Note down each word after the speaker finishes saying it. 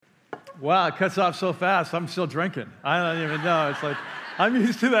Wow, it cuts off so fast. I'm still drinking. I don't even know. It's like I'm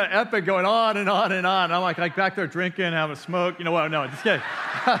used to that epic going on and on and on. I'm like back there drinking, having a smoke. You know what? No, just kidding.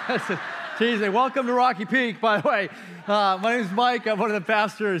 Teasing. Welcome to Rocky Peak, by the way. My name is Mike. I'm one of the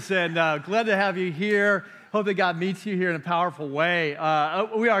pastors, and glad to have you here. Hope that God meets you here in a powerful way.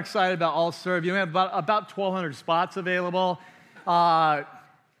 We are excited about All Serve. You have about 1,200 spots available.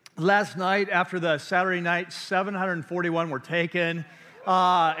 Last night, after the Saturday night, 741 were taken.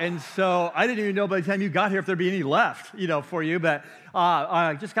 And so I didn't even know by the time you got here if there'd be any left, for you. But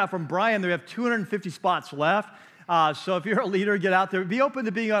I just got from Brian, they have 250 spots left. So if you're a leader, get out there. Be open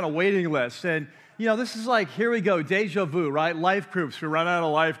to being on a waiting list. And, this is like, here we go, deja vu, right? Life groups, we run out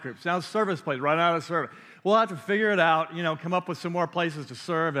of life groups. Now service places, run out of service. We'll have to figure it out, come up with some more places to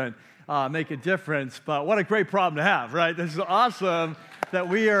serve and make a difference. But what a great problem to have, right? This is awesome that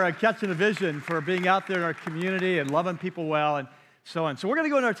we are catching a vision for being out there in our community and loving people well and so on. So we're going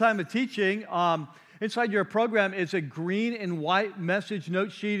to go into our time of teaching. Inside your program is a green and white message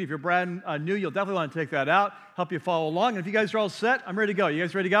note sheet. If you're brand new, you'll definitely want to take that out, help you follow along. And if you guys are all set, I'm ready to go. You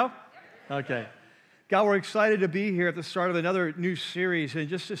guys ready to go? Okay. God, we're excited to be here at the start of another new series and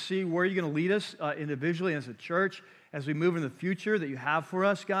just to see where you're going to lead us individually as a church as we move in the future that you have for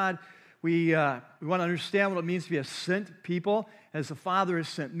us, God. We want to understand what it means to be a sent people. As the Father has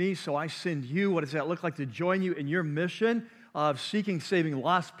sent me, so I send you. What does that look like to join you in your mission of seeking, saving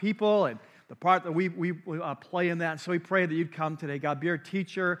lost people and the part that we play in that? So we pray that you'd come today. God, be our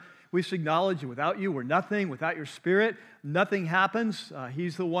teacher. We just acknowledge that without you, we're nothing. Without your Spirit, nothing happens.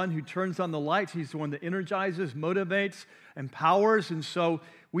 He's the one who turns on the lights. He's the one that energizes, motivates, empowers. And so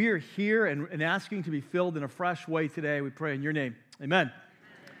we are here and asking to be filled in a fresh way today. We pray in your name. Amen.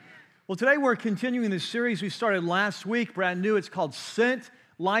 Well, today we're continuing this series we started last week, brand new. It's called Sent,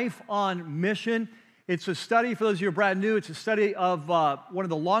 Life on Mission. It's a study, for those of you who are brand new, it's a study of one of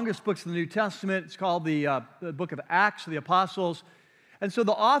the longest books in the New Testament. It's called the book of Acts of the Apostles. And so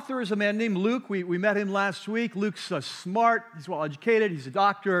the author is a man named Luke. We met him last week. Luke's smart, he's well-educated, he's a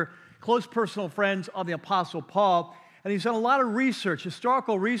doctor, close personal friends of the Apostle Paul. And he's done a lot of research,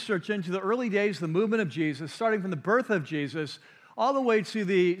 historical research into the early days of the movement of Jesus, starting from the birth of Jesus, all the way to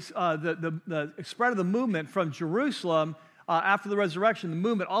the spread of the movement from Jerusalem after the resurrection, the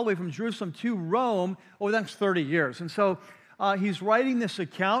movement all the way from Jerusalem to Rome over the next 30 years. And so he's writing this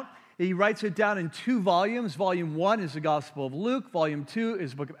account. He writes it down in 2 volumes. Volume 1 is the Gospel of Luke. Volume 2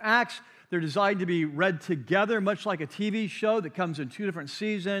 is the book of Acts. They're designed to be read together, much like a TV show that comes in 2 different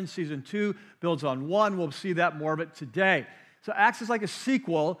seasons. Season 2 builds on 1. We'll see that more of it today. So Acts is like a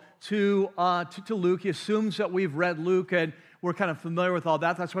sequel to Luke. He assumes that we've read Luke and we're kind of familiar with all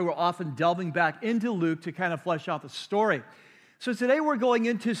that. That's why we're often delving back into Luke to kind of flesh out the story. So today we're going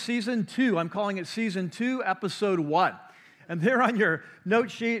into Season 2. I'm calling it Season 2, Episode 1. And there on your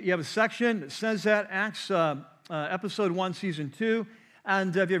note sheet, you have a section that says that, Acts Episode 1, Season 2.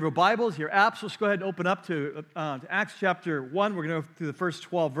 And if you have your Bibles, your apps, let's go ahead and open up to Acts chapter 1. We're going to go through the first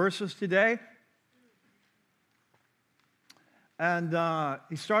 12 verses today. And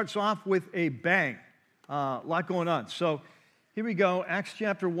he starts off with a bang. A lot going on. So here we go, Acts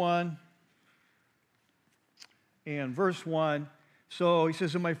chapter 1 and verse 1. So he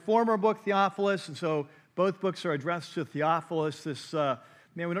says, in my former book, Theophilus, and so both books are addressed to Theophilus, this man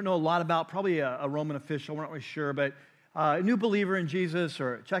we don't know a lot about, probably a Roman official, we're not really sure, but a new believer in Jesus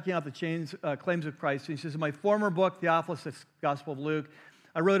or checking out the claims of Christ. And he says, in my former book, Theophilus, that's Gospel of Luke,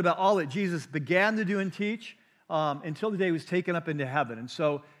 I wrote about all that Jesus began to do and teach until the day he was taken up into heaven. And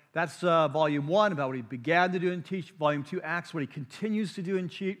so that's volume 1, about what he began to do and teach. Volume 2, Acts, what he continues to do and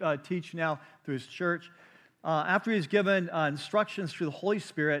teach now through his church. After he was given instructions through the Holy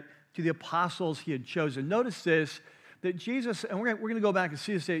Spirit to the apostles he had chosen. Notice this, that Jesus, and we're going to go back and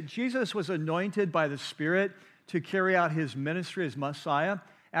see this today, Jesus was anointed by the Spirit to carry out his ministry as Messiah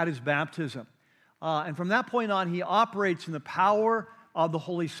at his baptism. And from that point on, he operates in the power of the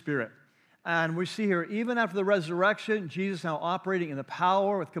Holy Spirit. And we see here, even after the resurrection, Jesus now operating in the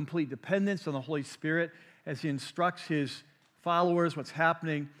power with complete dependence on the Holy Spirit as he instructs his followers what's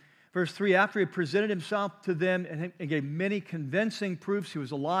happening. Verse 3, after he presented himself to them and gave many convincing proofs he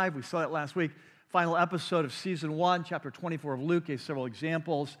was alive. We saw that last week. Final episode of Season 1, chapter 24 of Luke, gave several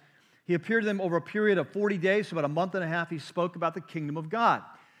examples. He appeared to them over a period of 40 days, so about a month and a half, he spoke about the kingdom of God.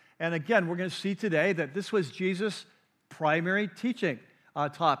 And again, we're going to see today that this was Jesus' primary teaching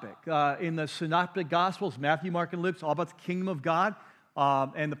topic. In the Synoptic Gospels, Matthew, Mark, and Luke, it's all about the kingdom of God.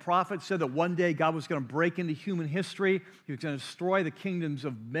 And the prophet said that one day God was going to break into human history. He was going to destroy the kingdoms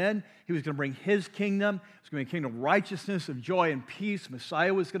of men. He was going to bring his kingdom. It was going to be a kingdom of righteousness, of joy, and peace.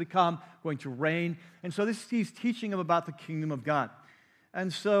 Messiah was going to come, going to reign. And so he's teaching them about the kingdom of God.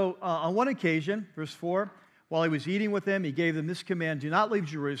 And so on one occasion, verse 4, while he was eating with them, he gave them this command: do not leave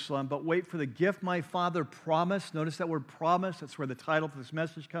Jerusalem, but wait for the gift my Father promised. Notice that word promise. That's where the title for this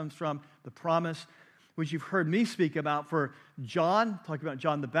message comes from, the promise, which you've heard me speak about for John, talking about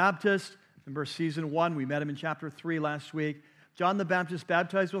John the Baptist. Remember season 1, we met him in chapter 3 last week. John the Baptist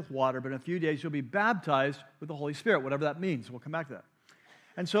baptized with water, but in a few days you'll be baptized with the Holy Spirit, whatever that means. We'll come back to that.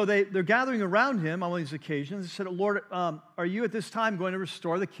 And so they're gathering around him on one of these occasions and said, Lord, are you at this time going to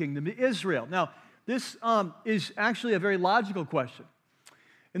restore the kingdom to Israel? Now, this is actually a very logical question.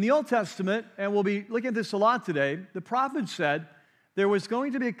 In the Old Testament, and we'll be looking at this a lot today, the prophet said there was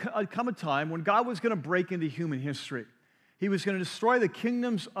going to come a time when God was going to break into human history. He was going to destroy the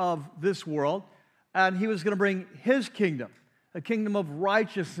kingdoms of this world, and he was going to bring his kingdom, a kingdom of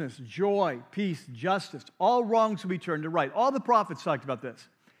righteousness, joy, peace, justice. All wrongs will be turned to right. All the prophets talked about this.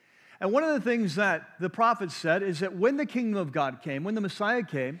 And one of the things that the prophets said is that when the kingdom of God came, when the Messiah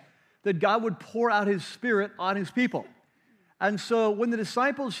came, that God would pour out his Spirit on his people. And so when the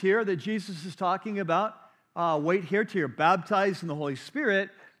disciples hear that Jesus is talking about, wait here till you're baptized in the Holy Spirit,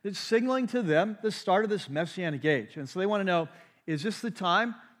 it's signaling to them the start of this Messianic age. And so they want to know, is this the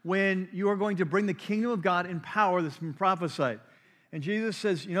time when you are going to bring the kingdom of God in power that's been prophesied? And Jesus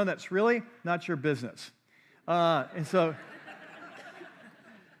says, that's really not your business. And so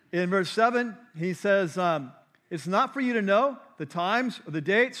in verse 7, he says, it's not for you to know the times or the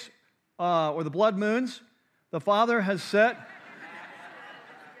dates or the blood moons the Father has set.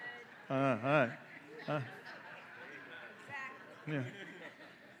 All right.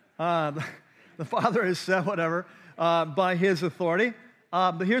 Yeah. The Father has set whatever by his authority.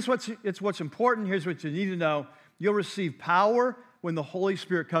 But here's what's important. Here's what you need to know. You'll receive power when the Holy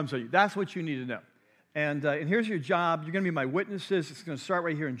Spirit comes on you. That's what you need to know. And here's your job. You're going to be my witnesses. It's going to start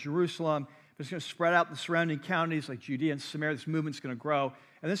right here in Jerusalem. It's going to spread out in the surrounding counties like Judea and Samaria. This movement's going to grow.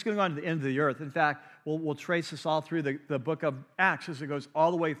 And this is going to go on to the end of the earth. In fact, we'll trace this all through the book of Acts as it goes all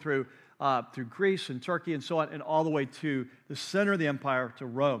the way through Greece and Turkey and so on, and all the way to the center of the empire, to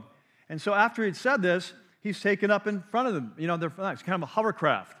Rome. And so after he'd said this, he's taken up in front of them. It's kind of a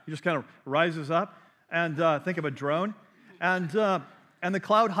hovercraft. He just kind of rises up, and think of a drone. And the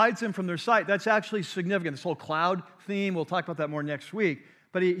cloud hides him from their sight. That's actually significant, this whole cloud theme. We'll talk about that more next week.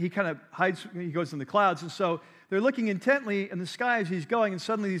 But he kind of hides, he goes in the clouds. And so they're looking intently in the sky as he's going, and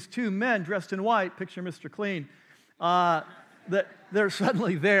suddenly these two men dressed in white, picture Mr. Clean, they're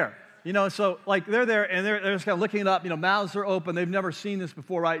suddenly there. So like they're there, and they're just kind of looking it up. Mouths are open. They've never seen this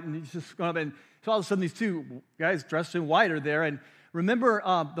before, right? And he's just going up, and so all of a sudden these two guys dressed in white are there. And remember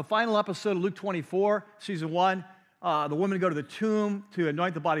the final episode of Luke 24, season 1, the women go to the tomb to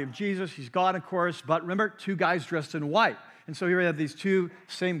anoint the body of Jesus. He's gone, of course, but remember, two guys dressed in white. And so here we have these two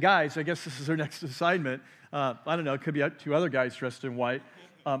same guys. I guess this is their next assignment. I don't know. It could be two other guys dressed in white.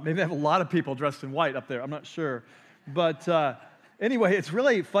 Maybe they have a lot of people dressed in white up there. I'm not sure. But anyway, it's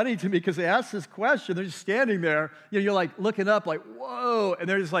really funny to me because they ask this question. They're just standing there. You're like looking up like, whoa. And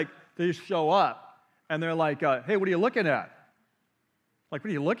they're just like, they just show up. And they're like, hey, what are you looking at? Like, what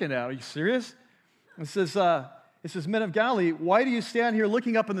are you looking at? Are you serious? And it says, men of Galilee, why do you stand here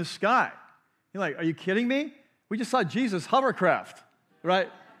looking up in the sky? You're like, are you kidding me? We just saw Jesus hovercraft, right?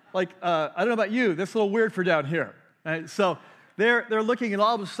 Like, I don't know about you, that's a little weird for down here. Right? So they're looking, and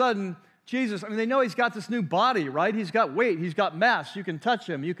all of a sudden, Jesus, they know he's got this new body, right? He's got weight, he's got mass. You can touch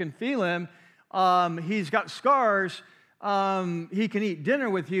him, you can feel him. He's got scars. He can eat dinner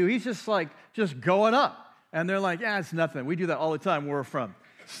with you. He's just going up. And they're like, yeah, it's nothing. We do that all the time where we're from.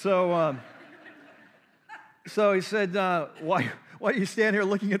 So he said, why do you stand here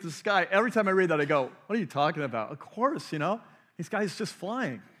looking at the sky? Every time I read that, I go, what are you talking about? Of course, this guy's just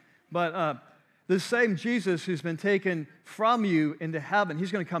flying. But the same Jesus who's been taken from you into heaven,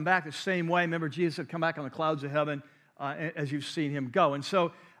 he's going to come back the same way. Remember, Jesus had come back on the clouds of heaven as you've seen him go. And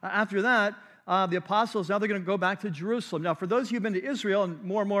so after that, the apostles, now they're going to go back to Jerusalem. Now, for those of you who've been to Israel, and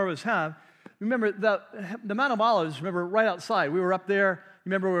more of us have, remember the Mount of Olives, remember, right outside. We were up there.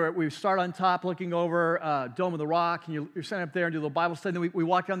 Remember, we start on top looking over Dome of the Rock, and you're standing up there and do a little Bible study. And then we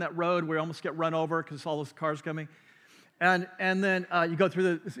walk down that road where you almost get run over because all those cars coming. And then you go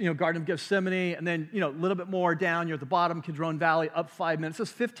through the Garden of Gethsemane, and then a little bit more down, you're at the bottom, Kidron Valley, up 5 minutes.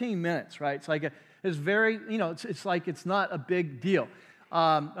 It's 15 minutes, right? It's like it's very, it's like it's not a big deal,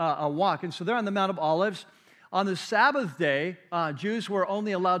 a walk. And so they're on the Mount of Olives. On the Sabbath day, Jews were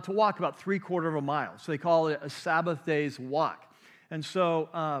only allowed to walk about 3/4 of a mile. So they call it a Sabbath day's walk. And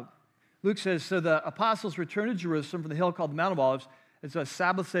so Luke says, so the apostles returned to Jerusalem from the hill called the Mount of Olives. It's a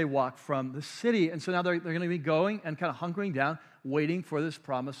Sabbath day walk from the city. And so now they're going to be going and kind of hunkering down, waiting for this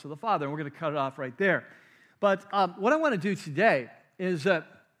promise of the Father. And we're going to cut it off right there. But what I want to do today is that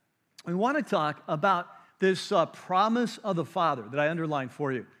we want to talk about this promise of the Father that I underlined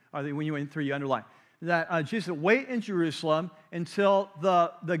for you, or when you went through, you underlined. That Jesus said, wait in Jerusalem until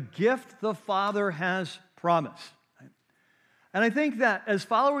the gift the Father has promised. Right? And I think that as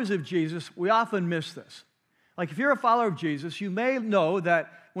followers of Jesus, we often miss this. Like if you're a follower of Jesus, you may know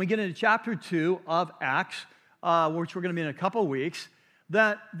that when we get into chapter 2 of Acts, which we're going to be in a couple weeks,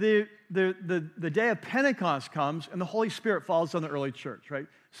 that the day of Pentecost comes and the Holy Spirit falls on the early church, right?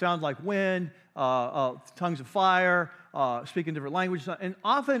 Sounds like wind, tongues of fire, speaking different languages. And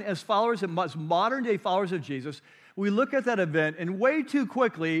often as followers, as modern-day followers of Jesus, we look at that event and way too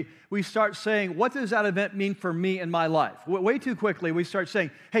quickly we start saying, what does that event mean for me in my life? Way too quickly we start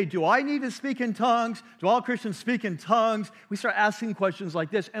saying, hey, do I need to speak in tongues? Do all Christians speak in tongues? We start asking questions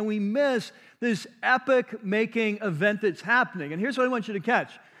like this, and we miss this epic-making event that's happening. And here's what I want you to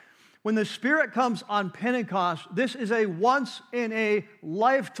catch. When the Spirit comes on Pentecost, this is a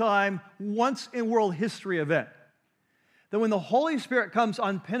once-in-a-lifetime, once-in-world history event. That when the Holy Spirit comes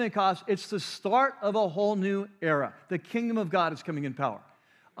on Pentecost, it's the start of a whole new era. The kingdom of God is coming in power.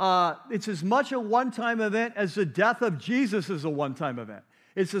 It's as much a one-time event as the death of Jesus is a one-time event.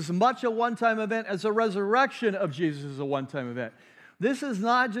 It's as much a one-time event as the resurrection of Jesus is a one-time event. This is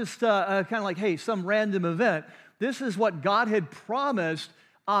not just kind of like, hey, some random event. This is what God had promised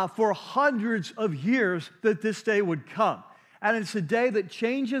for hundreds of years that this day would come. And it's a day that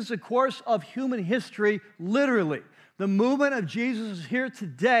changes the course of human history literally. The movement of Jesus is here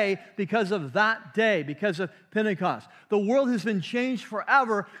today because of that day, because of Pentecost. The world has been changed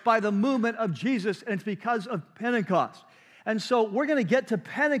forever by the movement of Jesus, and it's because of Pentecost. And so we're going to get to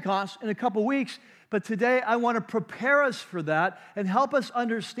Pentecost in a couple weeks, but today I want to prepare us for that and help us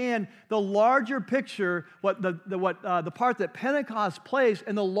understand the larger picture, the part that Pentecost plays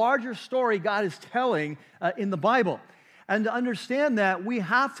in the larger story God is telling in the Bible. And to understand that, we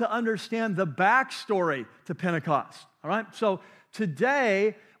have to understand the backstory to Pentecost. All right? So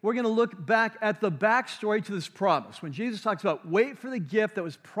today, we're going to look back at the backstory to this promise. When Jesus talks about wait for the gift that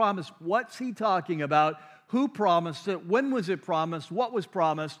was promised, what's he talking about? Who promised it? When was it promised? What was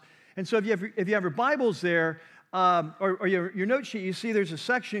promised? And so if you have your Bibles there, or your note sheet, you see there's a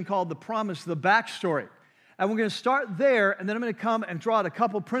section called the promise, the backstory. And we're going to start there, and then I'm going to come and draw out a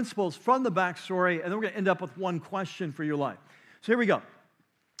couple principles from the backstory, and then we're going to end up with one question for your life. So here we go.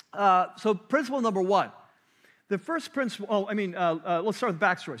 So principle number one. The first principle, let's start with the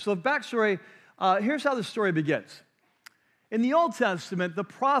backstory. So the backstory, here's how the story begins. In the Old Testament, the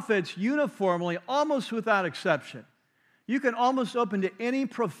prophets uniformly, almost without exception, you can almost open to any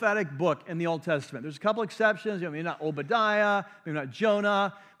prophetic book in the Old Testament. There's a couple exceptions, maybe not Obadiah, maybe not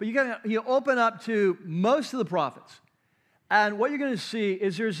Jonah, but you open up to most of the prophets. And what you're going to see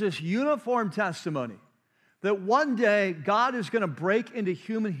is there's this uniform testimony that one day God is going to break into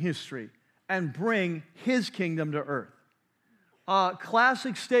human history and bring his kingdom to earth.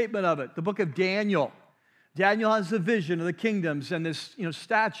 Classic statement of it, the book of Daniel. Daniel has the vision of the kingdoms and this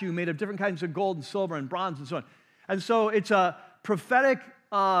statue made of different kinds of gold and silver and bronze and so on. And so it's a prophetic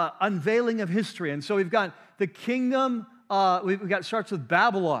unveiling of history. And so we've got the kingdom, starts with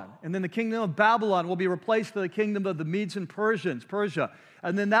Babylon. And then the kingdom of Babylon will be replaced by the kingdom of the Medes and Persia.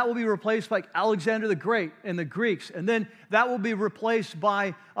 And then that will be replaced by Alexander the Great and the Greeks. And then that will be replaced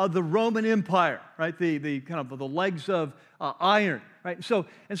by the Roman Empire, right? The kind of the legs of iron, right? So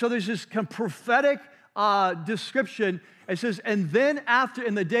there's this kind of prophetic description. It says, and then after,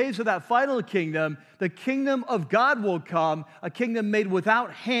 in the days of that final kingdom, the kingdom of God will come, a kingdom made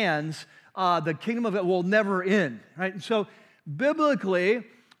without hands. The kingdom of it will never end, right? And so biblically,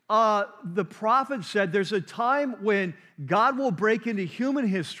 the prophet said there's a time when God will break into human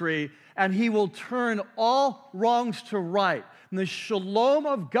history and he will turn all wrongs to right. And the shalom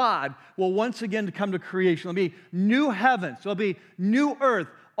of God will once again come to creation. There'll be new heavens. There'll be new earth.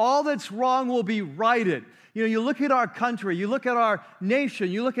 All that's wrong will be righted. You look at our country, you look at our nation,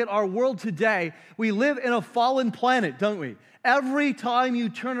 you look at our world today, we live in a fallen planet, don't we? Every time you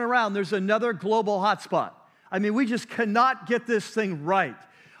turn around, there's another global hotspot. I mean, we just cannot get this thing right.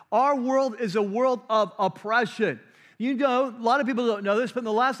 Our world is a world of oppression. A lot of people don't know this, but in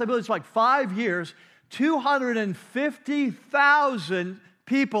the last, I believe it's like 5 years, 250,000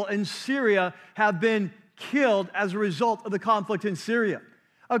 people in Syria have been killed as a result of the conflict in Syria.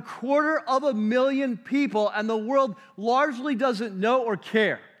 250,000 people, and the world largely doesn't know or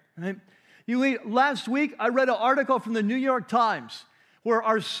care. Right? Last week, I read an article from the New York Times where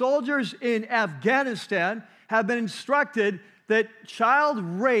our soldiers in Afghanistan have been instructed that child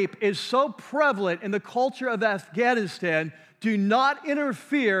rape is so prevalent in the culture of Afghanistan. Do not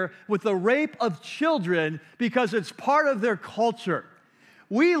interfere with the rape of children because it's part of their culture.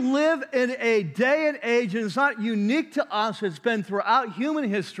 We live in a day and age, and it's not unique to us, it's been throughout human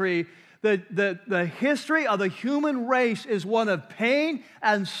history. The history of the human race is one of pain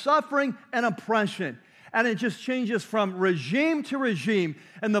and suffering and oppression. And it just changes from regime to regime.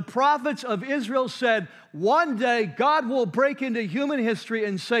 And the prophets of Israel said, one day God will break into human history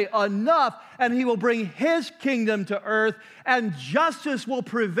and say enough, and he will bring his kingdom to earth, and justice will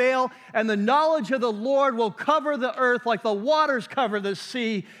prevail, and the knowledge of the Lord will cover the earth like the waters cover the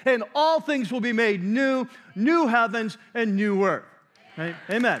sea, and all things will be made new, new heavens and new earth. Right?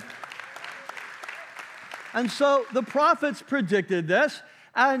 Amen. And so the prophets predicted this.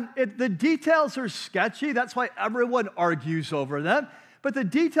 And the details are sketchy. That's why everyone argues over them. But the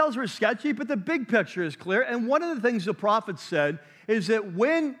details are sketchy, but the big picture is clear. And one of the things the prophets said is that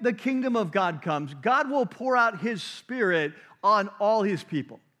when the kingdom of God comes, God will pour out his Spirit on all his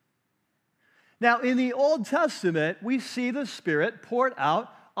people. Now, in the Old Testament, we see the Spirit poured out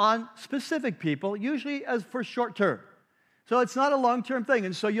on specific people, usually as for short term. So it's not a long-term thing.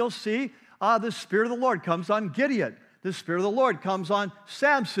 And so you'll see the Spirit of the Lord comes on Gideon. The Spirit of the Lord comes on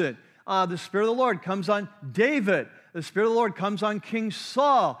Samson. The Spirit of the Lord comes on David. The Spirit of the Lord comes on King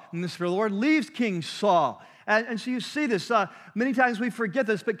Saul. And the Spirit of the Lord leaves King Saul. And so you see this. Many times we forget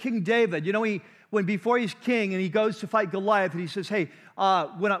this, but King David, you know, when before he's king and he goes to fight Goliath, and he says, hey,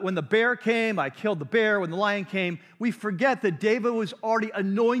 when the bear came, I killed the bear. When the lion came, we forget that David was already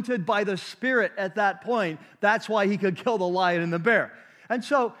anointed by the Spirit at that point. That's why he could kill the lion and the bear. And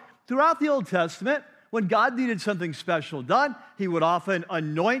so throughout the Old Testament, when God needed something special done, he would often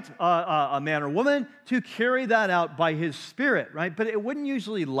anoint a man or woman to carry that out by his Spirit, right? But it wouldn't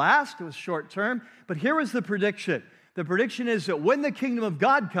usually last. It was short term. But here is the prediction. The prediction is that when the kingdom of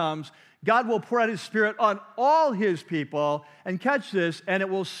God comes, God will pour out his Spirit on all his people. And catch this, and it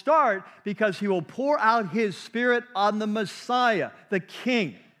will start because he will pour out his Spirit on the Messiah, the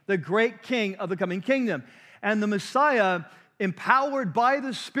King, the great King of the coming kingdom. And the Messiah, empowered by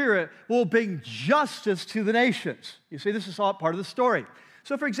the Spirit, will bring justice to the nations. You see, this is all part of the story.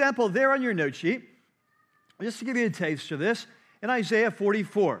 So, for example, there on your note sheet, just to give you a taste of this, in Isaiah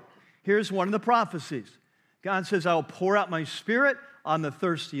 44, here's one of the prophecies. God says, I will pour out my Spirit on the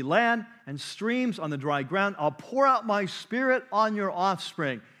thirsty land and streams on the dry ground. I'll pour out my Spirit on your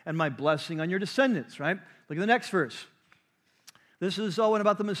offspring and my blessing on your descendants, right? Look at the next verse. This is one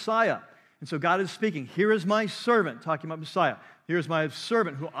about the Messiah. And so God is speaking, here is my servant, talking about Messiah. Here is my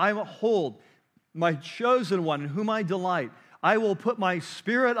servant who I hold, my chosen one in whom I delight. I will put my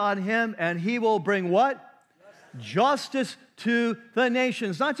Spirit on him, and he will bring what? Justice to the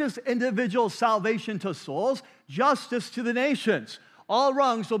nations. Not just individual salvation to souls, justice to the nations. All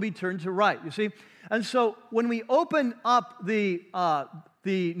wrongs will be turned to right, you see? And so when we open up the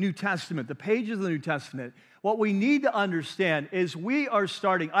New Testament, the pages of the New Testament, what we need to understand is we are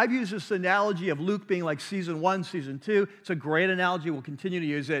starting. I've used this analogy of Luke being like season 1, season 2. It's a great analogy. We'll continue to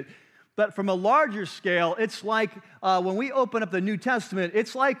use it. But from a larger scale, it's like when we open up the New Testament,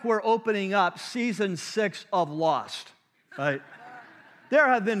 it's like we're opening up season 6 of Lost. Right? There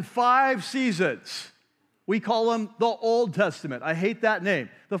have been 5 seasons. We call them the Old Testament. I hate that name.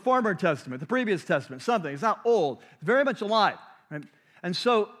 The former Testament, the previous Testament, something. It's not old. It's very much alive. Right? And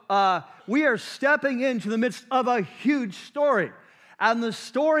so we are stepping into the midst of a huge story. And the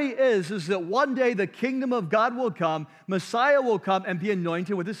story is that one day the kingdom of God will come, Messiah will come and be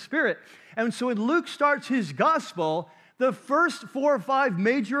anointed with the Spirit. And so when Luke starts his gospel, the first 4 or 5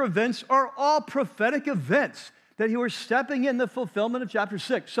 major events are all prophetic events that he was stepping in the fulfillment of chapter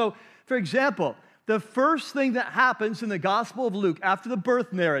 6. So, for example, the first thing that happens in the Gospel of Luke after the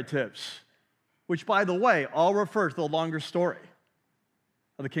birth narratives, which, by the way, all refer to the longer story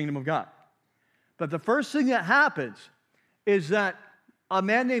of the kingdom of God. But the first thing that happens is that a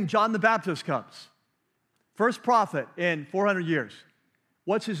man named John the Baptist comes. First prophet in 400 years.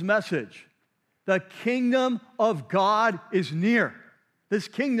 What's his message? The kingdom of God is near. This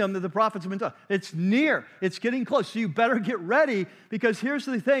kingdom that the prophets have been talking, it's near. It's getting close. So you better get ready, because here's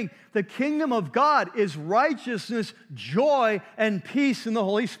the thing. The kingdom of God is righteousness, joy, and peace in the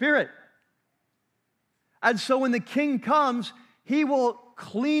Holy Spirit. And so when the king comes, he will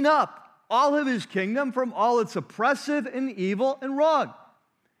clean up all of his kingdom from all its oppressive and evil and wrong.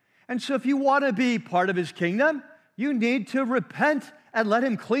 And so if you want to be part of his kingdom, you need to repent and let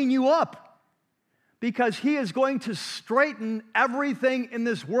him clean you up, because he is going to straighten everything in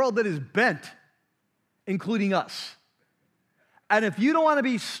this world that is bent, including us. And if you don't want to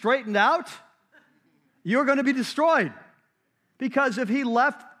be straightened out, you're going to be destroyed. Because if he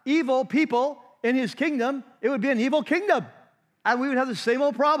left evil people in his kingdom, it would be an evil kingdom, and we would have the same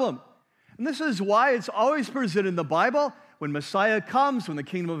old problem. And this is why it's always presented in the Bible. when Messiah comes, when the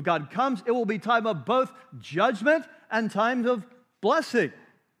kingdom of God comes, it will be time of both judgment and times of blessing.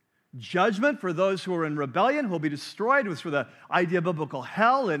 Judgment for those who are in rebellion, who will be destroyed, was for the idea of biblical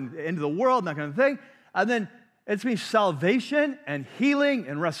hell and the end of the world and that kind of thing. And then it's means salvation and healing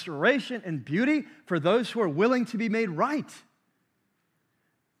and restoration and beauty for those who are willing to be made right.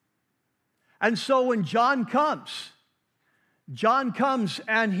 And so when John comes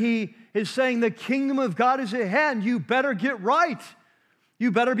and he is saying the kingdom of God is at hand. You better get right. You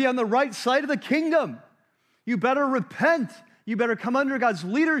better be on the right side of the kingdom. You better repent. You better come under God's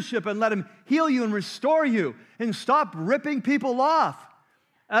leadership and let him heal you and restore you, and stop ripping people off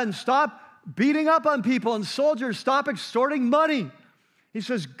and stop beating up on people and soldiers. Stop extorting money. He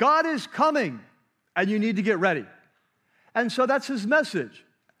says, God is coming and you need to get ready. And so that's his message.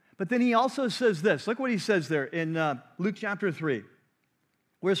 But then he also says this. Look what he says there in Luke chapter 3.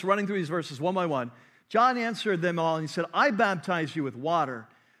 We're just running through these verses one by one. John answered them all and he said, I baptize you with water,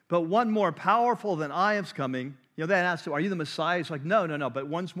 but one more powerful than I is coming. You know, they asked him, are you the Messiah? He's like, no, but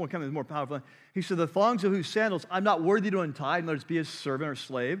one's more coming, more powerful. He said, the thongs of whose sandals I'm not worthy to untie, and let us be his servant or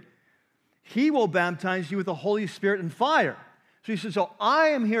slave. He will baptize you with the Holy Spirit and fire. So he says, so I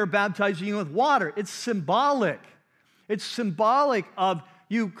am here baptizing you with water. It's symbolic. It's symbolic of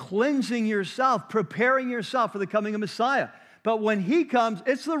you cleansing yourself, preparing yourself for the coming of Messiah. But when he comes,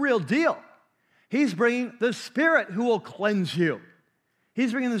 it's the real deal. He's bringing the Spirit who will cleanse you.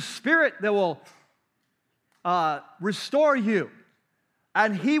 He's bringing the Spirit that will restore you.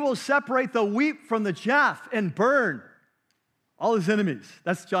 And he will separate the wheat from the chaff and burn all his enemies.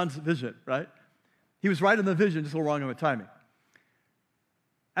 That's John's vision, right? He was right in the vision, just a little wrong in the timing.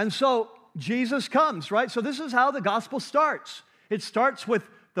 And so Jesus comes, right? So this is how the gospel starts. It starts with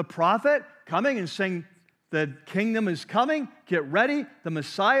the prophet coming and saying, the kingdom is coming, get ready. The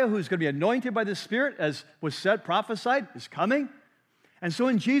Messiah who's going to be anointed by the Spirit, as was said, prophesied, is coming. And so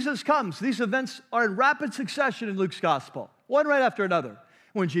when Jesus comes, these events are in rapid succession in Luke's gospel, one right after another.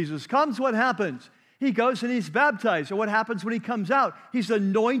 When Jesus comes, what happens? He goes and he's baptized. And what happens when he comes out? He's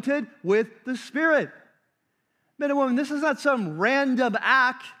anointed with the Spirit. Men and women, this is not some random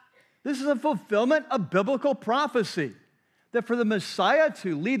act. This is a fulfillment of biblical prophecy. That for the Messiah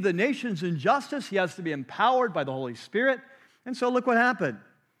to lead the nations in justice, he has to be empowered by the Holy Spirit. And so look what happened.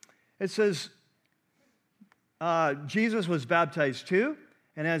 It says, Jesus was baptized too,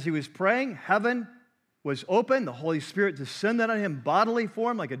 and as he was praying, heaven was open, the Holy Spirit descended on him bodily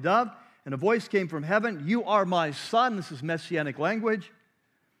form like a dove, and a voice came from heaven, you are my son, this is messianic language,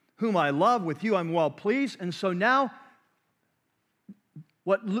 whom I love, with you I'm well pleased. And so now,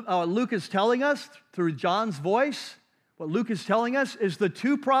 what Luke is telling us through John's voice, what Luke is telling us is the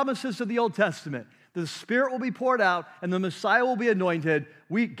two promises of the Old Testament. The Spirit will be poured out and the Messiah will be anointed.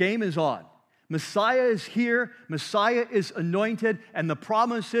 Game is on. Messiah is here, Messiah is anointed, and the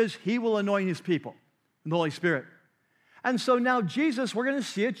promise is he will anoint his people in the Holy Spirit. And so now Jesus, we're going to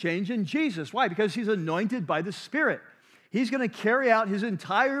see a change in Jesus. Why? Because he's anointed by the Spirit. He's going to carry out his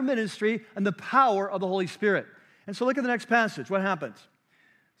entire ministry and the power of the Holy Spirit. And so look at the next passage. What happens?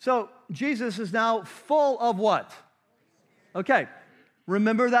 So Jesus is now full of what? Okay,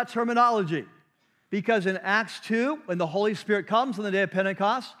 remember that terminology. Because in Acts 2, when the Holy Spirit comes on the day of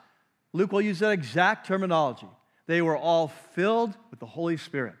Pentecost, Luke will use that exact terminology. They were all filled with the Holy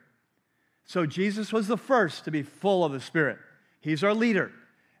Spirit. So Jesus was the first to be full of the Spirit. He's our leader.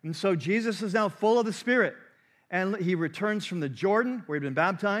 And so Jesus is now full of the Spirit. And he returns from the Jordan, where he'd been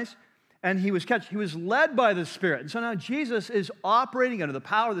baptized, and he was led by the Spirit. And so now Jesus is operating under the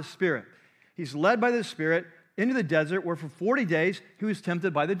power of the Spirit. He's led by the Spirit into the desert, where for 40 days he was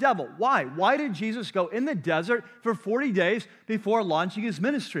tempted by the devil. Why? Why did Jesus go in the desert for 40 days before launching his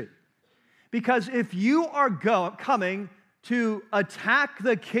ministry? Because if you are coming to attack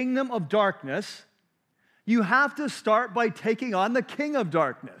the kingdom of darkness, you have to start by taking on the king of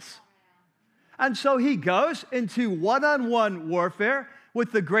darkness. And so he goes into one-on-one warfare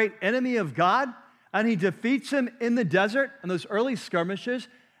with the great enemy of God, and he defeats him in the desert in those early skirmishes.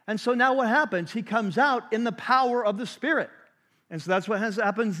 And so now what happens? He comes out in the power of the Spirit. And so that's what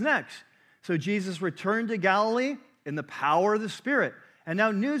happens next. So Jesus returned to Galilee in the power of the Spirit. And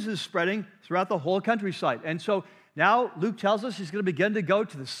now news is spreading throughout the whole countryside. And so now Luke tells us he's going to begin to go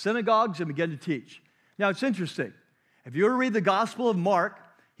to the synagogues and begin to teach. Now it's interesting. If you were to read the Gospel of Mark,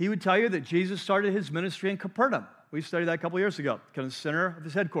 he would tell you that Jesus started his ministry in Capernaum. We studied that a couple years ago, kind of the center of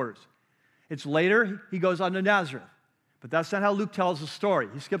his headquarters. It's later he goes on to Nazareth. But that's not how Luke tells the story.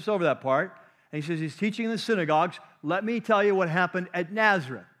 He skips over that part, and he says he's teaching in the synagogues. Let me tell you what happened at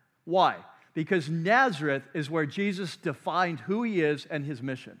Nazareth. Why? Because Nazareth is where Jesus defined who he is and his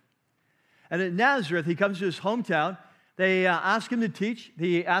mission. And at Nazareth, he comes to his hometown, They ask him to teach.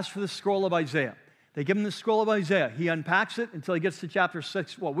 He asks for the scroll of Isaiah. They give him the scroll of Isaiah. He unpacks it until he gets to chapter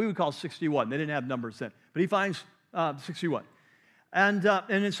 6, what we would call 61. They didn't have numbers then, but he finds 61. And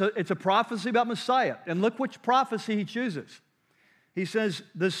it's a prophecy about Messiah. And look which prophecy he chooses. He says,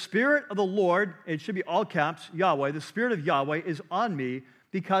 the Spirit of the Lord, it should be all caps, Yahweh, the Spirit of Yahweh is on me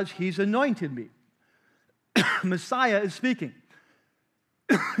because he's anointed me. Messiah is speaking.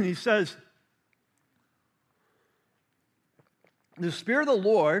 He says, the Spirit of the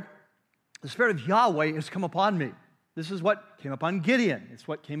Lord, the Spirit of Yahweh has come upon me. This is what came upon Gideon. It's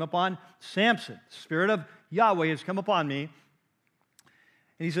what came upon Samson. The Spirit of Yahweh has come upon me.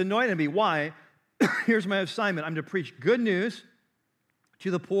 And he's anointed me. Why? Here's my assignment. I'm to preach good news to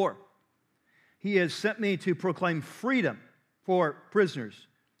the poor. He has sent me to proclaim freedom for prisoners,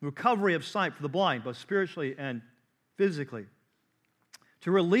 recovery of sight for the blind, both spiritually and physically, to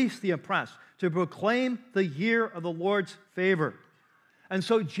release the oppressed, to proclaim the year of the Lord's favor. And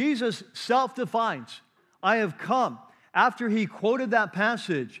so Jesus self-defines, I have come. After he quoted that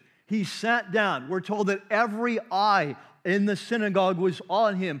passage, he sat down. We're told that every eye in the synagogue was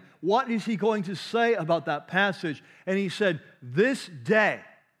on him. What is he going to say about that passage? And he said, this day,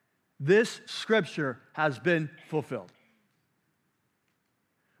 this scripture has been fulfilled.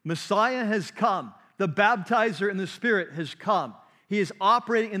 Messiah has come. The baptizer in the Spirit has come. He is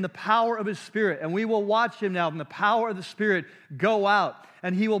operating in the power of his Spirit, and we will watch him now in the power of the Spirit go out,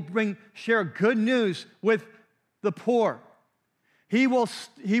 and he will share good news with the poor. He will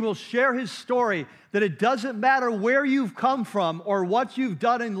share his story that it doesn't matter where you've come from or what you've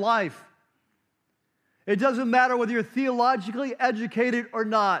done in life. It doesn't matter whether you're theologically educated or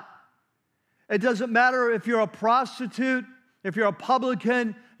not. It doesn't matter if you're a prostitute, if you're a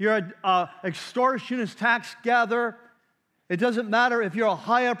publican, you're an extortionist tax gatherer. It doesn't matter if you're a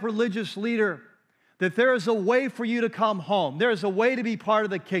high-up religious leader, that there is a way for you to come home. There is a way to be part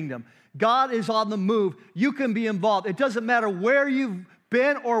of the kingdom. God is on the move. You can be involved. It doesn't matter where you've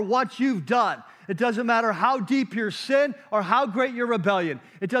been or what you've done. It doesn't matter how deep your sin or how great your rebellion.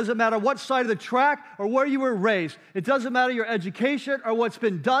 It doesn't matter what side of the track or where you were raised. It doesn't matter your education or what's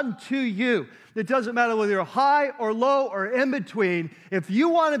been done to you. It doesn't matter whether you're high or low or in between. If you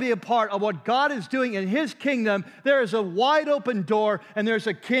want to be a part of what God is doing in his kingdom, there is a wide open door and there's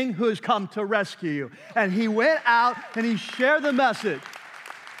a king who has come to rescue you. And he went out and he shared the message.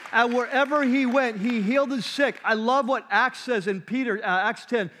 And wherever he went, he healed the sick. I love what Acts says in Acts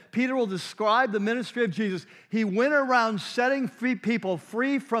 10. Peter will describe the ministry of Jesus. He went around setting people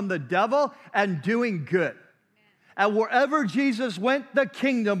free from the devil and doing good. And wherever Jesus went, the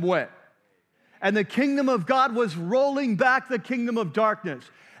kingdom went. And the kingdom of God was rolling back the kingdom of darkness.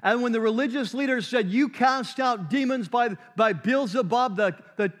 And when the religious leaders said, you cast out demons by Beelzebub,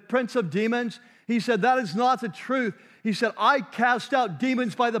 the prince of demons, he said, that is not the truth. He said, I cast out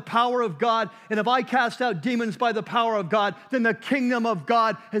demons by the power of God, and if I cast out demons by the power of God, then the kingdom of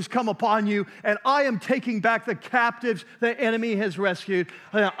God has come upon you, and I am taking back the captives the enemy has rescued,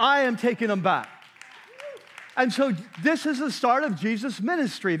 and I am taking them back. And so this is the start of Jesus'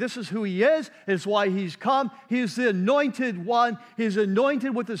 ministry. This is who he is. It's why he's come. He is the anointed one. He's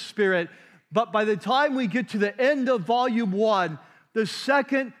anointed with the Spirit. But by the time we get to the end of volume 1, the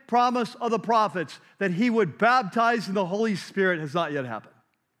second promise of the prophets that he would baptize in the Holy Spirit has not yet happened.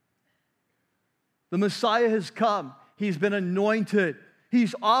 The Messiah has come. He's been anointed.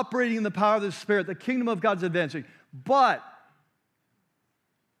 He's operating in the power of the Spirit. The kingdom of God's advancing. But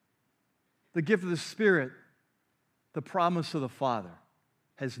the gift of the Spirit, the promise of the Father,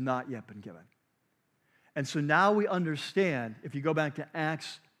 has not yet been given. And so now we understand, if you go back to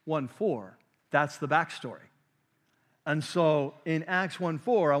Acts 1:4, that's the backstory. And so in Acts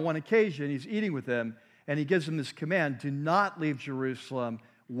 1:4, on one occasion, he's eating with them, and he gives them this command, do not leave Jerusalem,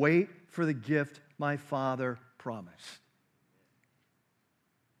 wait for the gift my Father promised.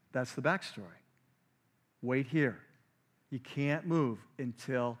 That's the backstory. Wait here. You can't move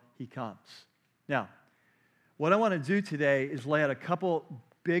until he comes. Now, what I want to do today is lay out a couple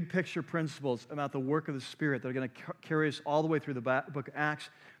big picture principles about the work of the Spirit that are going to carry us all the way through the book of Acts.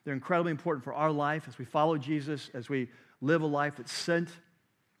 They're incredibly important for our life as we follow Jesus, as we live a life that's sent.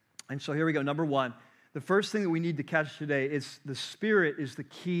 And so here we go. Number one, the first thing that we need to catch today is the Spirit is the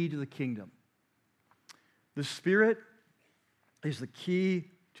key to the kingdom. The Spirit is the key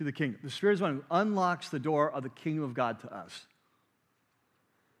to the kingdom. The Spirit is one who unlocks the door of the kingdom of God to us.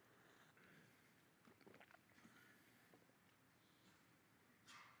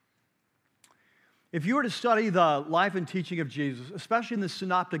 If you were to study the life and teaching of Jesus, especially in the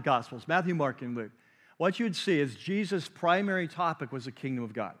synoptic gospels, Matthew, Mark, and Luke, what you would see is Jesus' primary topic was the kingdom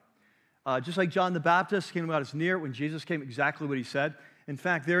of God. Just like John the Baptist, the kingdom of God is near. When Jesus came, exactly what he said. In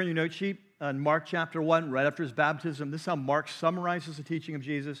fact, there in your note sheet, in Mark chapter 1, right after his baptism, this is how Mark summarizes the teaching of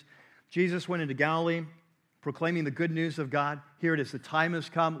Jesus. Jesus went into Galilee, proclaiming the good news of God. Here it is, the time has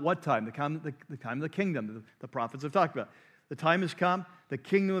come. What time? The time of the kingdom, the prophets have talked about. The time has come, the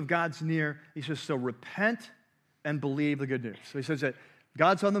kingdom of God's near. He says, so repent and believe the good news. So he says that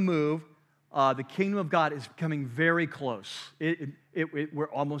God's on the move. The kingdom of God is coming very close.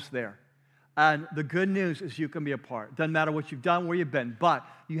 We're almost there. And the good news is you can be a part. It doesn't matter what you've done, where you've been, but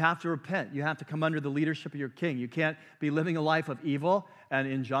you have to repent. You have to come under the leadership of your king. You can't be living a life of evil and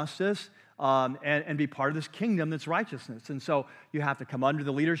injustice and be part of this kingdom that's righteousness. And so you have to come under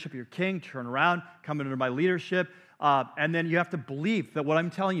the leadership of your king, turn around, come under my leadership, and then you have to believe that what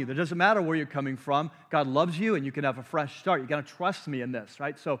I'm telling you, that doesn't matter where you're coming from, God loves you and you can have a fresh start. You're going to trust me in this,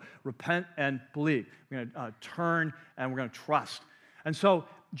 right? So repent and believe. We're going to turn and we're going to trust. And so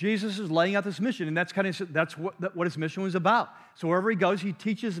Jesus is laying out this mission, and that's what his mission was about. So wherever he goes, he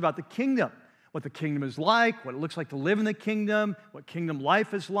teaches about the kingdom, what the kingdom is like, what it looks like to live in the kingdom, what kingdom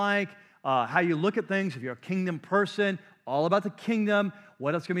life is like, how you look at things, if you're a kingdom person, all about the kingdom,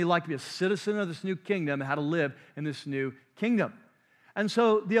 what it's going to be like to be a citizen of this new kingdom, and how to live in this new kingdom. And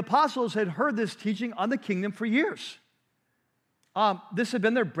so the apostles had heard this teaching on the kingdom for years. This had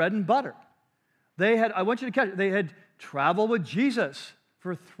been their bread and butter. I want you to catch it, they had traveled with Jesus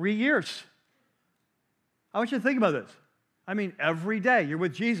for 3 years. I want you to think about this. I mean, every day you're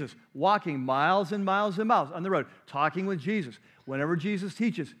with Jesus, walking miles and miles and miles on the road, talking with Jesus. Whenever Jesus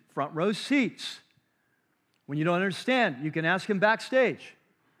teaches, front row seats. When you don't understand, you can ask him backstage.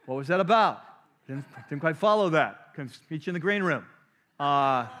 What was that about? Didn't quite follow that. Can speak in the green room.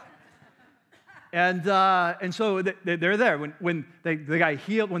 And so they're there. When the guy's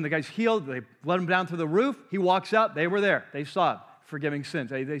healed, they let him down through the roof. He walks out. They were there. They saw it. Forgiving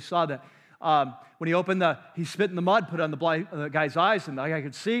sins. They saw that. When he spit in the mud, put it on the guy's eyes, and the guy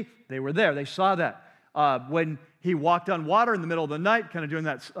could see, they were there. They saw that. When he walked on water in the middle of the night, kind of doing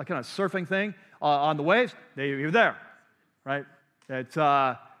that kind of surfing thing on the waves, they were there, right? It's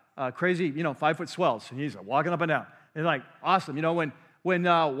crazy, 5-foot swells. And he's walking up and down. It's like, awesome. When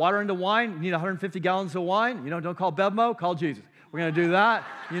water into wine, you need 150 gallons of wine, don't call Bevmo, call Jesus. We're going to do that,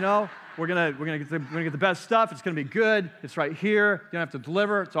 We're gonna get the best stuff. It's gonna be good. It's right here. You don't have to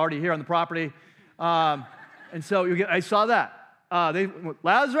deliver. It's already here on the property. And so I saw that.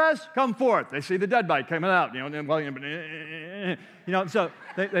 Lazarus, come forth. They see the dead body coming out. So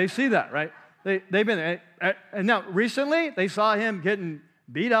they see that, right? They've been there. And now recently they saw him getting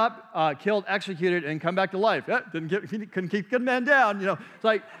beat up, killed, executed, and come back to life. Couldn't keep good men down. It's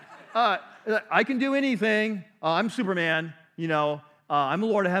like I can do anything. I'm Superman. I'm the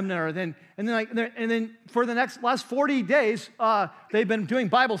Lord of heaven and earth. And then for the last 40 days, they've been doing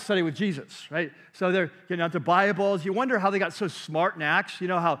Bible study with Jesus, right? So they're getting out the Bibles. You wonder how they got so smart in Acts.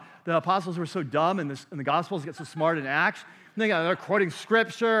 How the apostles were so dumb and the Gospels get so smart in Acts. And they're quoting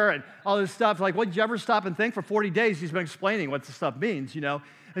Scripture and all this stuff. Like, what did you ever stop and think? For 40 days, he's been explaining what the stuff means,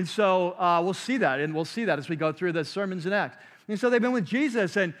 And so we'll see that, and we'll see that as we go through the sermons in Acts. And so they've been with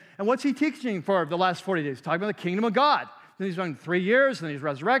Jesus, and what's he teaching for the last 40 days? Talking about the kingdom of God. Then he's done 3 years, and then he's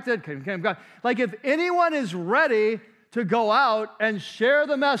resurrected, kingdom of God. Like, if anyone is ready to go out and share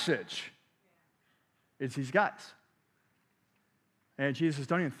the message, it's these guys. And Jesus says,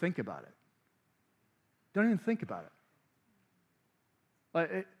 don't even think about it. Don't even think about it.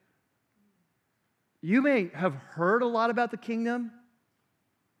 You may have heard a lot about the kingdom,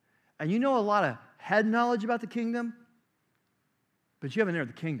 and you know a lot of head knowledge about the kingdom, but you haven't entered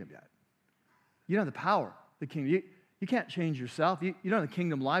the kingdom yet. You don't have the power of the kingdom. You can't change yourself. You don't have the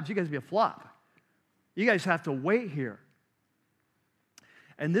kingdom lives. You guys be a flop. You guys have to wait here.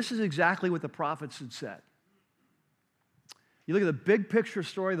 And this is exactly what the prophets had said. You look at the big picture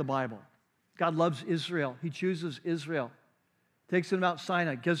story of the Bible. God loves Israel. He chooses Israel. Takes them to Mount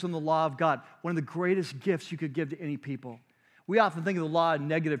Sinai, gives them the law of God. One of the greatest gifts you could give to any people. We often think of the law in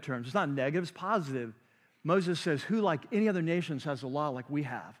negative terms. It's not negative, it's positive. Moses says, who like any other nations has a law like we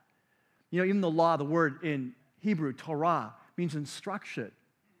have? Even the law, the word in Hebrew, Torah, means instruction.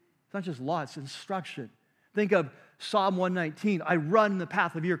 It's not just law, it's instruction. Think of Psalm 119. I run the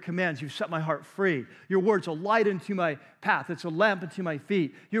path of your commands. You've set my heart free. Your word's a light unto my path. It's a lamp unto my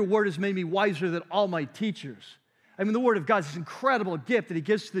feet. Your word has made me wiser than all my teachers. The word of God is this incredible gift that he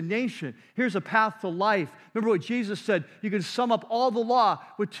gives to the nation. Here's a path to life. Remember what Jesus said. You can sum up all the law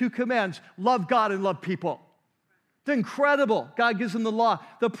with 2 commands. Love God and love people. It's incredible. God gives them the law.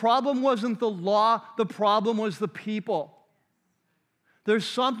 The problem wasn't the law. The problem was the people. There's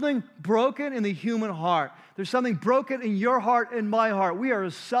something broken in the human heart. There's something broken in your heart and my heart. We are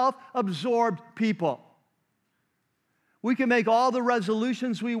a self-absorbed people. We can make all the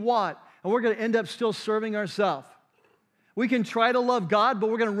resolutions we want, and we're going to end up still serving ourselves. We can try to love God, but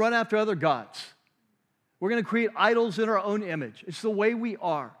we're going to run after other gods. We're going to create idols in our own image. It's the way we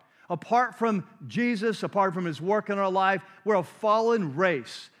are. Apart from Jesus, apart from his work in our life, we're a fallen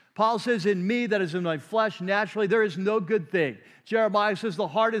race. Paul says, in me, that is in my flesh, naturally, there is no good thing. Jeremiah says, the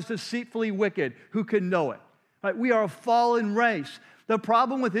heart is deceitfully wicked. Who can know it? Right? We are a fallen race. The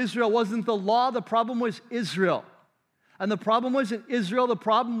problem with Israel wasn't the law. The problem was Israel. And the problem wasn't Israel. The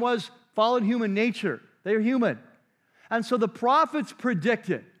problem was fallen human nature. They're human. And so the prophets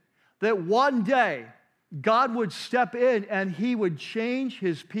predicted that one day God would step in and he would change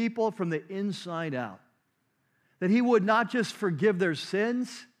his people from the inside out. That he would not just forgive their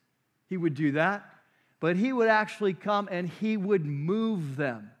sins, he would do that, but he would actually come and he would move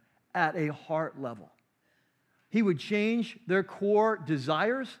them at a heart level. He would change their core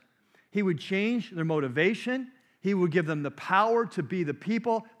desires. He would change their motivation. He would give them the power to be the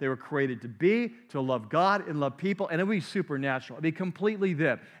people they were created to be, to love God and love people, and it would be supernatural. It would be completely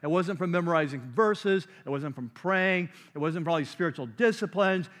them. It wasn't from memorizing verses. It wasn't from praying. It wasn't from all these spiritual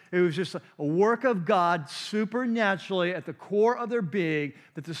disciplines. It was just a work of God supernaturally at the core of their being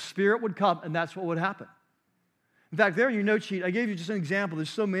that the Spirit would come, and that's what would happen. In fact, there in your note sheet, I gave you just an example. There's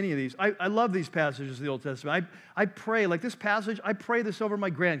so many of these. I love these passages of the Old Testament. I pray, like this passage, I pray this over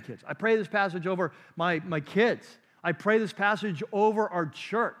my grandkids. I pray this passage over my kids. I pray this passage over our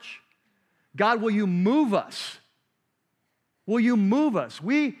church. God, will you move us? Will you move us?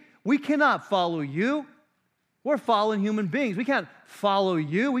 We cannot follow you. We're fallen human beings. We can't follow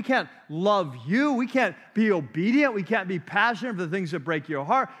you. We can't love you. We can't be obedient. We can't be passionate for the things that break your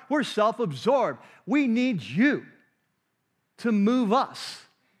heart. We're self-absorbed. We need you to move us.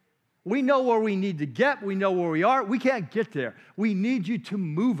 We know where we need to get. We know where we are. We can't get there. We need you to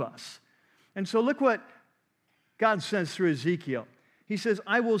move us. And so look what God says through Ezekiel. He says,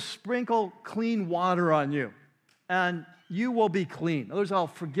 I will sprinkle clean water on you, and you will be clean. In other words, I'll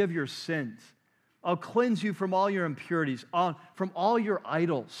forgive your sins. I'll cleanse you from all your impurities, from all your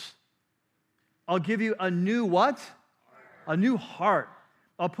idols. I'll give you a new what? A new heart.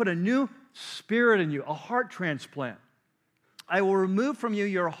 I'll put a new spirit in you, a heart transplant. I will remove from you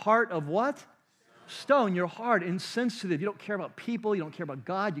your heart of what? Stone, your heart, insensitive. You don't care about people. You don't care about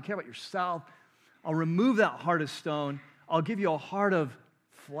God. You care about yourself. I'll remove that heart of stone. I'll give you a heart of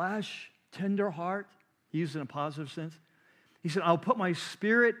flesh, tender heart. He used it in a positive sense. He said, I'll put my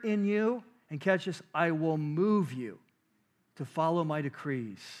spirit in you, and catch this, I will move you to follow my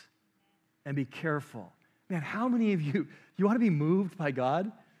decrees and be careful. Man, how many of you want to be moved by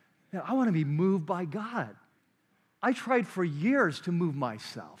God? Man, I want to be moved by God. I tried for years to move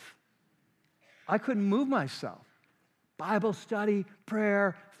myself. I couldn't move myself. Bible study,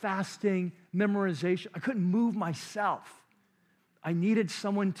 prayer, fasting, memorization. I couldn't move myself. I needed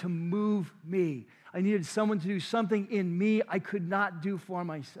someone to move me. I needed someone to do something in me I could not do for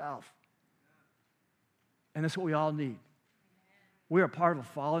myself. And that's what we all need. We are part of a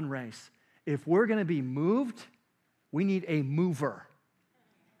fallen race. If we're going to be moved, we need a mover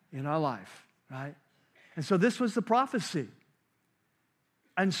in our life, right? And so this was the prophecy.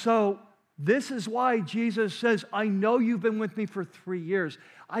 And so this is why Jesus says, I know you've been with me for 3 years.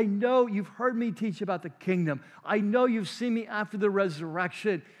 I know you've heard me teach about the kingdom. I know you've seen me after the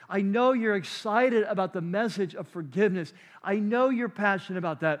resurrection. I know you're excited about the message of forgiveness. I know you're passionate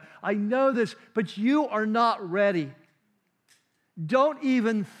about that. I know this, but you are not ready. Don't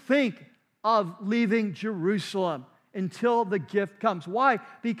even think of leaving Jerusalem until the gift comes. Why?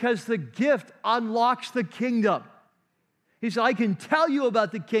 Because the gift unlocks the kingdom. He said, I can tell you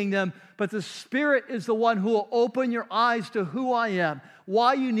about the kingdom, but the Spirit is the one who will open your eyes to who I am,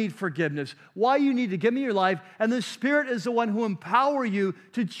 why you need forgiveness, why you need to give me your life, and the Spirit is the one who will empower you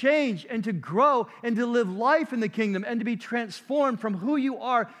to change and to grow and to live life in the kingdom and to be transformed from who you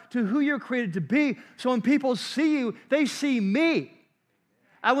are to who you're created to be. So when people see you, they see me.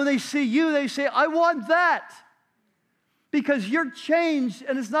 And when they see you, they say, I want that. Because you're changed,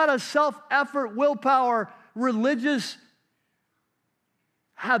 and it's not a self-effort, willpower, religious,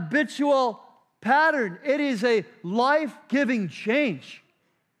 habitual pattern. It is a life-giving change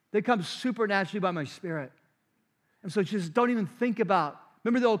that comes supernaturally by my Spirit. And so just don't even think about,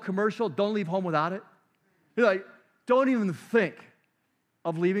 remember the old commercial, don't leave home without it? You're like, don't even think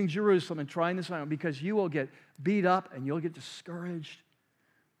of leaving Jerusalem and trying this on, because you will get beat up and you'll get discouraged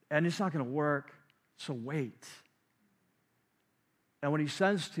and it's not going to work. So wait. And when he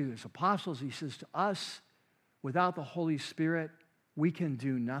says to his apostles, he says to us, without the Holy Spirit, we can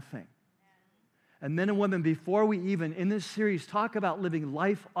do nothing. And men and women, before we even, in this series, talk about living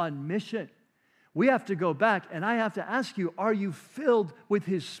life on mission, we have to go back, and I have to ask you, are you filled with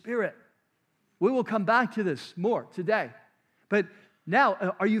His Spirit? We will come back to this more today. But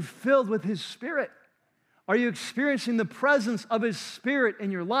now, are you filled with His Spirit? Are you experiencing the presence of His Spirit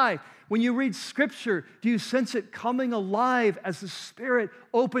in your life? When you read Scripture, do you sense it coming alive as the Spirit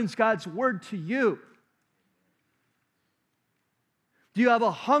opens God's Word to you? Do you have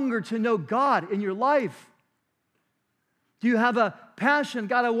a hunger to know God in your life? Do you have a passion?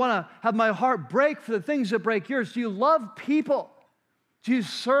 God, I want to have my heart break for the things that break yours. Do you love people? Do you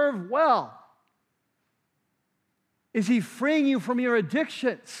serve well? Is He freeing you from your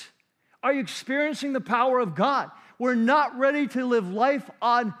addictions? Are you experiencing the power of God? We're not ready to live life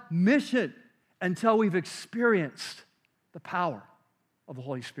on mission until we've experienced the power of the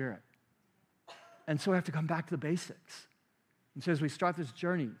Holy Spirit. And so we have to come back to the basics. And so as we start this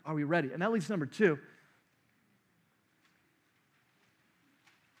journey, are we ready? And that leads to number 2.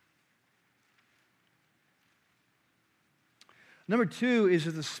 Number 2 is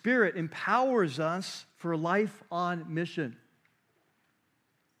that the Spirit empowers us for life on mission.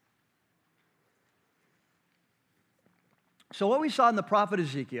 So what we saw in the prophet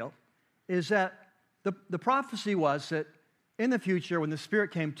Ezekiel is that the prophecy was that in the future, when the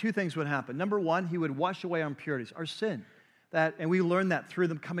Spirit came, 2 things would happen. Number 1, He would wash away our impurities, our sin. And we learned that through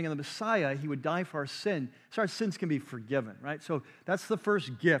the coming of the Messiah, He would die for our sin, so our sins can be forgiven, right? So that's the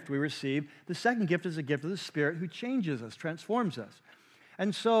first gift we receive. The second gift is a gift of the Spirit who changes us, transforms us.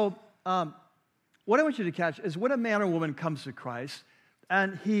 And so what I want you to catch is when a man or woman comes to Christ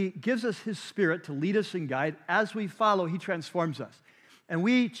and He gives us His Spirit to lead us and guide, as we follow, He transforms us. And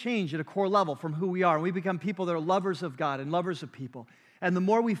we change at a core level from who we are, and we become people that are lovers of God and lovers of people. And the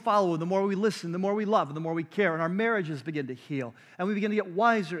more we follow, the more we listen, the more we love, and the more we care, and our marriages begin to heal. And we begin to get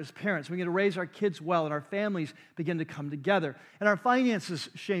wiser as parents. We begin to raise our kids well, and our families begin to come together. And our finances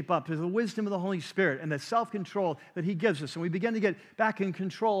shape up to the wisdom of the Holy Spirit and the self-control that He gives us. And we begin to get back in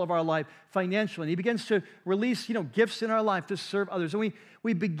control of our life financially. And He begins to release, gifts in our life to serve others. And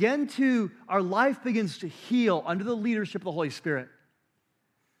our life begins to heal under the leadership of the Holy Spirit.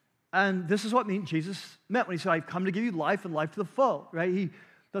 And this is what Jesus meant when He said, I've come to give you life and life to the full, right?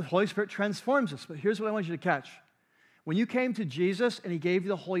 The Holy Spirit transforms us. But here's what I want you to catch. When you came to Jesus and He gave you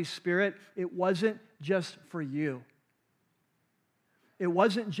the Holy Spirit, it wasn't just for you. It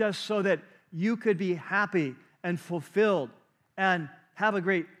wasn't just so that you could be happy and fulfilled and have a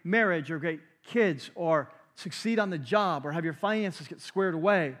great marriage or great kids or succeed on the job or have your finances get squared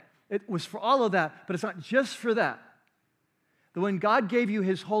away. It was for all of that, but it's not just for that. That when God gave you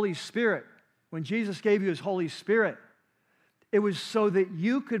His Holy Spirit, when Jesus gave you His Holy Spirit, it was so that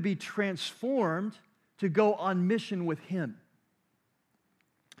you could be transformed to go on mission with Him.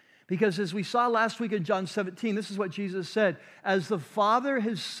 Because as we saw last week in John 17, this is what Jesus said, as the Father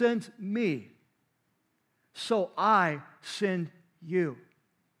has sent me, so I send you.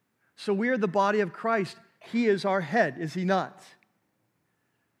 So we are the body of Christ. He is our head, is He not?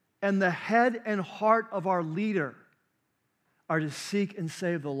 And the head and heart of our leader are to seek and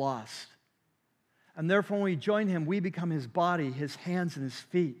save the lost. And therefore, when we join Him, we become His body, His hands and His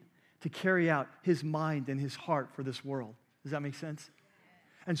feet to carry out His mind and His heart for this world. Does that make sense?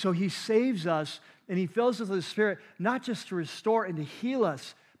 And so He saves us and He fills us with the Spirit, not just to restore and to heal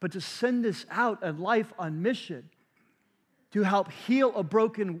us, but to send us out in life on mission to help heal a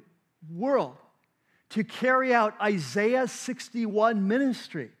broken world, to carry out Isaiah 61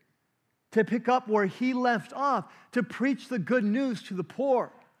 ministry, to pick up where He left off, to preach the good news to the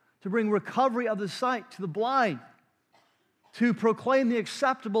poor, to bring recovery of the sight to the blind, to proclaim the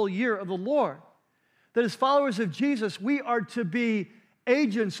acceptable year of the Lord. That as followers of Jesus, we are to be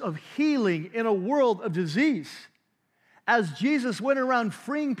agents of healing in a world of disease. As Jesus went around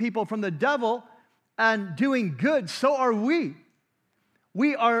freeing people from the devil and doing good, so are we.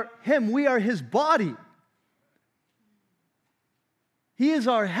 We are Him. We are His body. He is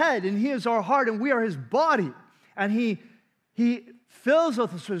our head and He is our heart and we are His body. And He fills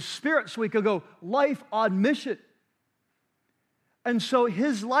us with His Spirit so we could go life on mission. And so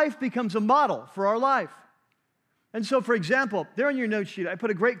His life becomes a model for our life. And so, for example, there on your note sheet, I put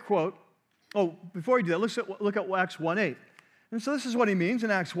a great quote. Oh, before you do that, look at Acts 1:8. And so this is what He means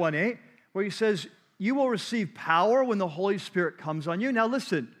in Acts 1:8, where He says, you will receive power when the Holy Spirit comes on you. Now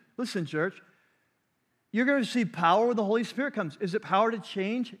listen, church. You're going to receive power when the Holy Spirit comes. Is it power to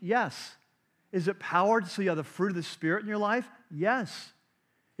change? Yes. Is it power so you have the fruit of the Spirit in your life? Yes.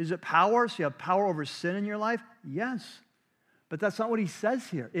 Is it power so you have power over sin in your life? Yes. But that's not what He says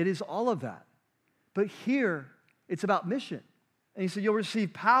here. It is all of that. But here, it's about mission. And he said, you'll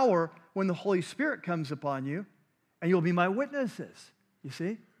receive power when the Holy Spirit comes upon you, and you'll be my witnesses, you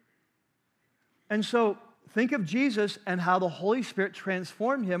see? And so think of Jesus and how the Holy Spirit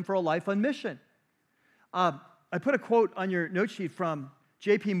transformed him for a life on mission. I put a quote on your note sheet from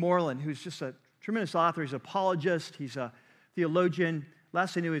J.P. Moreland, who's just a tremendous author. He's an apologist. He's a theologian.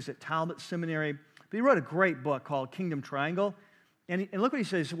 Last I knew, he was at Talbot Seminary. But he wrote a great book called Kingdom Triangle. And look what he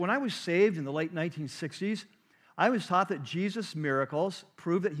says. When I was saved in the late 1960s, I was taught that Jesus' miracles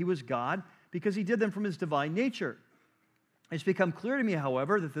proved that he was God because he did them from his divine nature. It's become clear to me,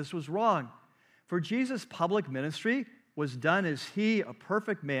 however, that this was wrong. For Jesus' public ministry was done as he, a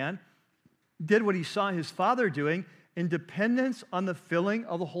perfect man, did what he saw his Father doing in dependence on the filling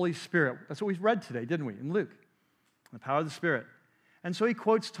of the Holy Spirit. That's what we read today, didn't we, in Luke? The power of the Spirit. And so he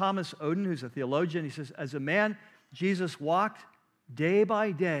quotes Thomas Oden, who's a theologian. He says, as a man, Jesus walked day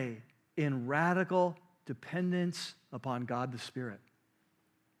by day in radical dependence upon God the Spirit.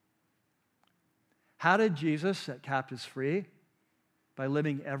 How did Jesus set captives free? By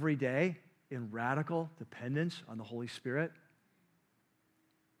living every day in radical dependence on the Holy Spirit.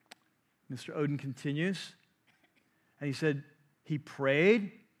 Mr. Oden continues, and he said, he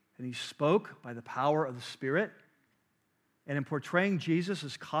prayed and he spoke by the power of the Spirit. And in portraying Jesus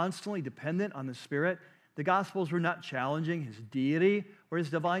as constantly dependent on the Spirit, the Gospels were not challenging his deity or his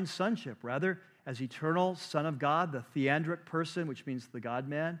divine sonship. Rather, as eternal Son of God, the theandric person, which means the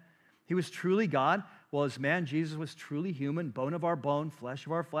God-man, he was truly God, while as man, Jesus was truly human, bone of our bone, flesh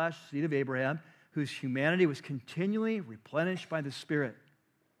of our flesh, seed of Abraham, whose humanity was continually replenished by the Spirit.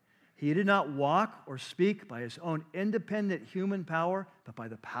 He did not walk or speak by his own independent human power, but by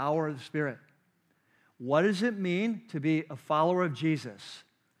the power of the Spirit. What does it mean to be a follower of Jesus?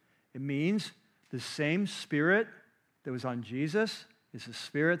 It means the same Spirit that was on Jesus is the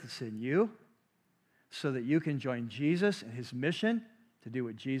Spirit that's in you, so that you can join Jesus in his mission to do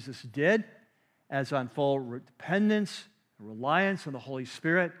what Jesus did. As on full dependence and reliance on the Holy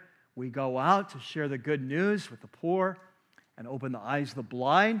Spirit, we go out to share the good news with the poor and open the eyes of the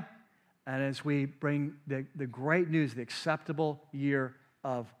blind. And as we bring the great news, the acceptable year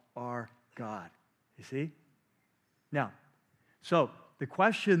of our God. You see? Now, so the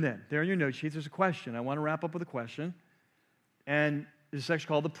question then, there in your note sheet, there's a question. I want to wrap up with a question. And this is actually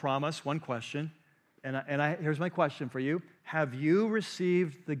called the promise, one question. And here's my question for you. Have you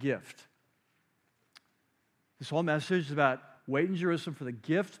received the gift? This whole message is about wait in Jerusalem for the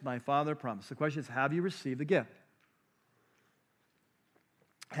gift my Father promised. The question is, have you received the gift?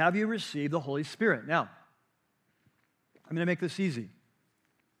 Have you received the Holy Spirit? Now, I'm going to make this easy.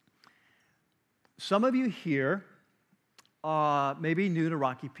 Some of you here may be new to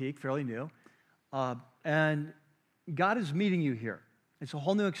Rocky Peak, fairly new, and God is meeting you here. It's a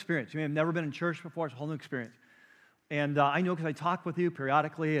whole new experience. You may have never been in church before. It's a whole new experience. And I know because I talk with you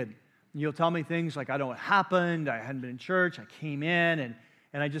periodically, and you'll tell me things like, I don't know what happened, I hadn't been in church, I came in,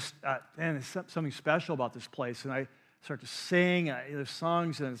 and I just, man, there's something special about this place. And I start to sing, there's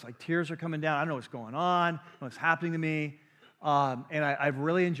songs, and it's like tears are coming down. I don't know what's going on, I don't know what's happening to me. And I've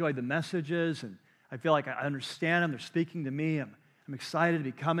really enjoyed the messages, and I feel like I understand them. They're speaking to me. I'm excited to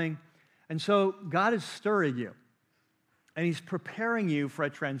be coming. And so God is stirring you, and he's preparing you for a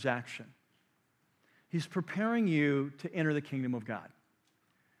transaction. He's preparing you to enter the kingdom of God.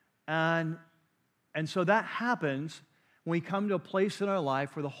 And so that happens when we come to a place in our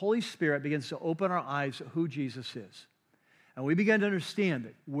life where the Holy Spirit begins to open our eyes to who Jesus is. And we begin to understand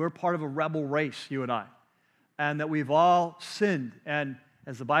that we're part of a rebel race, you and I, and that we've all sinned and,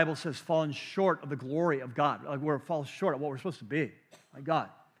 as the Bible says, fallen short of the glory of God. Like we're fallen short of what we're supposed to be, like God.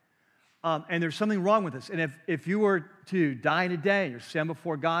 And there's something wrong with us. And if you were to die today and you're stand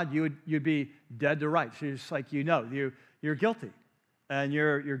before God, you'd be dead to rights. So it's like you're guilty. And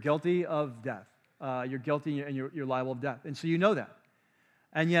you're guilty of death. You're guilty and you're liable of death. And so you know that.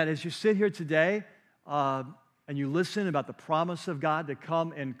 And yet, as you sit here today and you listen about the promise of God to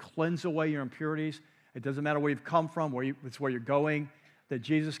come and cleanse away your impurities, it doesn't matter where you've come from, it's where you're going, that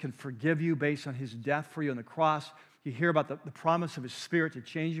Jesus can forgive you based on his death for you on the cross. You hear about the promise of his Spirit to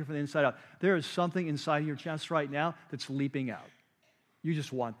change you from the inside out. There is something inside your chest right now that's leaping out. You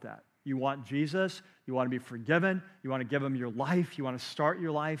just want that. You want Jesus. You want to be forgiven. You want to give him your life. You want to start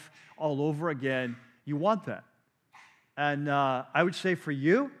your life all over again. You want that. And I would say for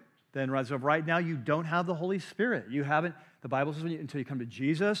you, then as of right now, you don't have the Holy Spirit. You haven't. The Bible says until you come to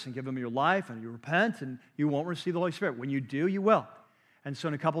Jesus and give him your life and you repent, and you won't receive the Holy Spirit. When you do, you will. And so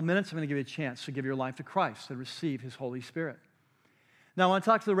in a couple of minutes, I'm going to give you a chance to give your life to Christ and receive his Holy Spirit. Now, I want to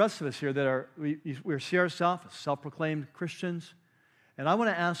talk to the rest of us here that we see ourselves as self-proclaimed Christians. And I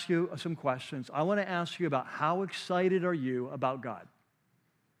want to ask you some questions. I want to ask you about how excited are you about God?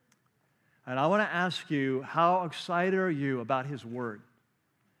 And I want to ask you, how excited are you about His Word?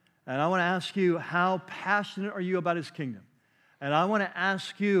 And I want to ask you, how passionate are you about His kingdom? And I want to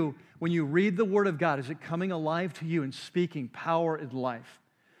ask you, when you read the Word of God, is it coming alive to you and speaking power and life?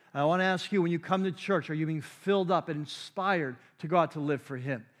 And I want to ask you, when you come to church, are you being filled up and inspired to go out to live for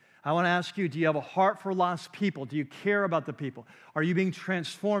Him? I want to ask you, do you have a heart for lost people? Do you care about the people? Are you being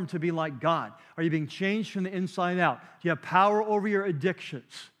transformed to be like God? Are you being changed from the inside out? Do you have power over your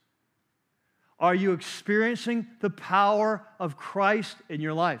addictions? Are you experiencing the power of Christ in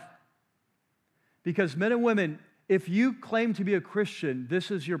your life? Because men and women, if you claim to be a Christian,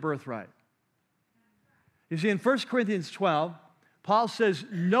 this is your birthright. You see, in 1 Corinthians 12, Paul says,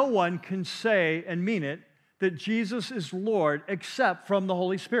 no one can say and mean it that Jesus is Lord except from the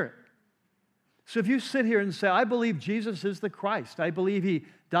Holy Spirit. So if you sit here and say, I believe Jesus is the Christ, I believe He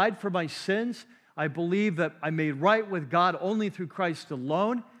died for my sins, I believe that I'm made right with God only through Christ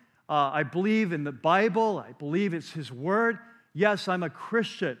alone, I believe in the Bible, I believe it's His Word, yes, I'm a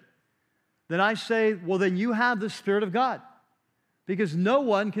Christian, then I say, well, then you have the Spirit of God. Because no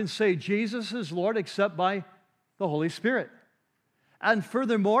one can say Jesus is Lord except by the Holy Spirit. And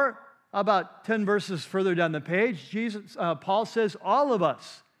furthermore, about 10 verses further down the page, Paul says, all of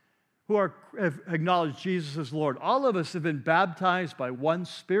us who have acknowledged Jesus as Lord, all of us have been baptized by one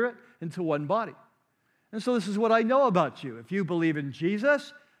Spirit into one body. And so this is what I know about you. If you believe in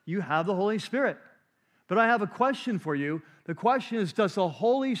Jesus, you have the Holy Spirit. But I have a question for you. The question is, does the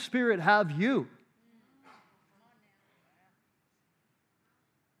Holy Spirit have you?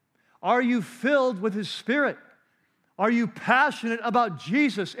 Are you filled with His Spirit? Are you passionate about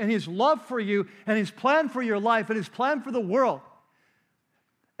Jesus and His love for you and His plan for your life and His plan for the world?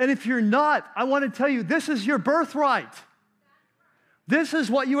 And if you're not, I want to tell you, this is your birthright. This is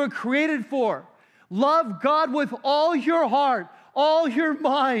what you were created for. Love God with all your heart, all your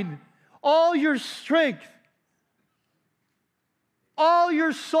mind, all your strength, all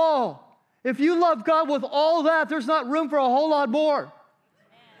your soul. If you love God with all that, there's not room for a whole lot more.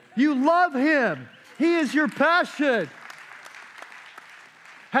 You love Him. He is your passion.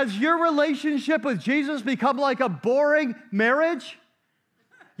 Has your relationship with Jesus become like a boring marriage?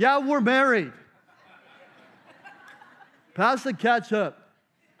 Yeah, we're married. Pass the ketchup.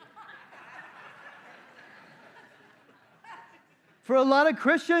 For a lot of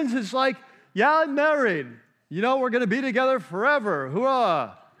Christians, it's like, yeah, I'm married. You know, we're going to be together forever.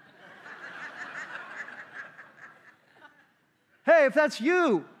 Hoorah. Hey, if that's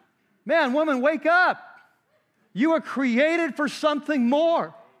you, man, woman, wake up. You were created for something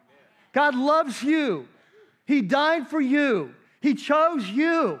more. God loves you. He died for you. He chose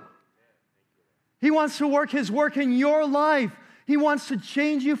you. He wants to work His work in your life. He wants to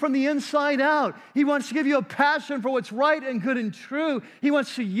change you from the inside out. He wants to give you a passion for what's right and good and true. He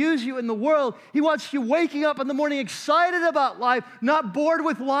wants to use you in the world. He wants you waking up in the morning excited about life, not bored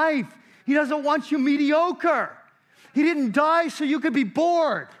with life. He doesn't want you mediocre. He didn't die so you could be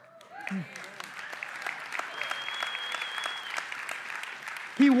bored.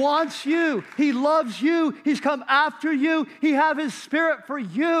 He wants you. He loves you. He's come after you. He has His Spirit for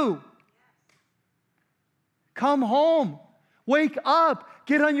you. Come home. Wake up.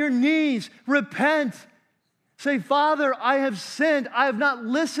 Get on your knees. Repent. Say, Father, I have sinned. I have not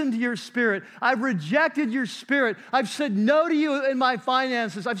listened to your Spirit. I've rejected your Spirit. I've said no to you in my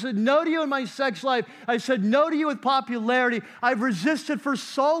finances. I've said no to you in my sex life. I've said no to you with popularity. I've resisted for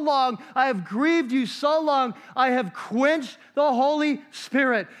so long. I have grieved you so long. I have quenched the Holy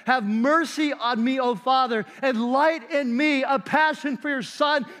Spirit. Have mercy on me, O Father, and light in me a passion for your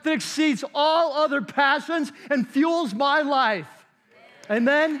Son that exceeds all other passions and fuels my life.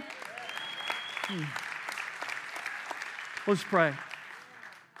 Amen? Let's pray.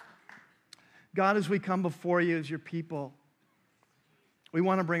 God, as we come before you as your people, we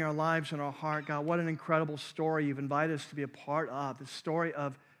want to bring our lives and our heart. God, what an incredible story you've invited us to be a part of. The story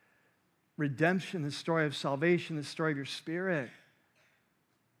of redemption, the story of salvation, the story of your Spirit.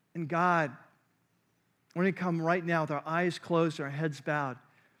 And God, we're going to come right now with our eyes closed, our heads bowed.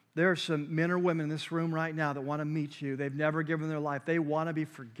 There are some men or women in this room right now that want to meet you. They've never given their life. They want to be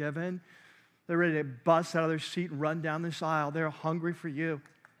forgiven. They're ready to bust out of their seat and run down this aisle. They're hungry for you.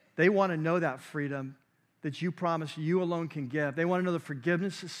 They want to know that freedom that you promise you alone can give. They want to know the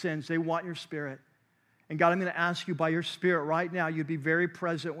forgiveness of sins. They want your Spirit. And God, I'm going to ask you by your Spirit right now, you'd be very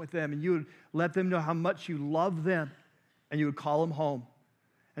present with them and you would let them know how much you love them and you would call them home.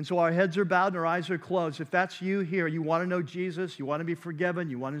 And so our heads are bowed and our eyes are closed. If that's you here, you want to know Jesus, you want to be forgiven,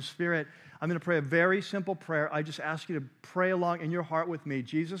 you want His Spirit, I'm going to pray a very simple prayer. I just ask you to pray along in your heart with me.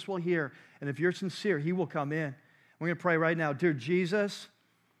 Jesus will hear, and if you're sincere, He will come in. We're going to pray right now. Dear Jesus,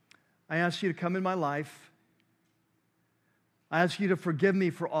 I ask you to come in my life. I ask you to forgive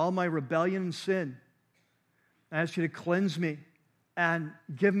me for all my rebellion and sin. I ask you to cleanse me and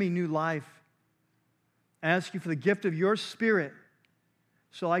give me new life. I ask you for the gift of your Spirit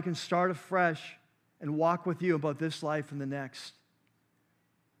so I can start afresh and walk with you about this life and the next.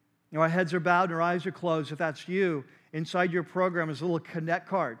 You know, our heads are bowed and our eyes are closed. If that's you, inside your program is a little connect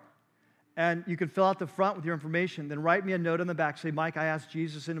card. And you can fill out the front with your information. Then write me a note on the back. Say, Mike, I asked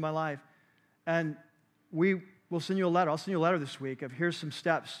Jesus into my life. And we'll send you a letter. I'll send you a letter this week of here's some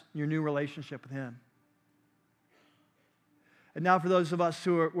steps in your new relationship with Him. And now for those of us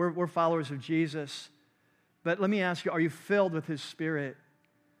who are we're followers of Jesus, but let me ask you, are you filled with His Spirit?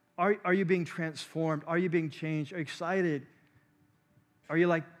 Are you being transformed? Are you being changed? Are you excited? Are you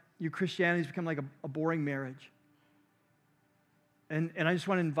like, your Christianity's become like a boring marriage? And I just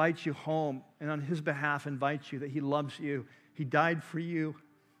want to invite you home, and on His behalf invite you that He loves you. He died for you.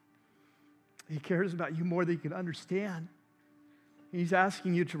 He cares about you more than you can understand. He's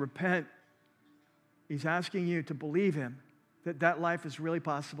asking you to repent. He's asking you to believe Him, that life is really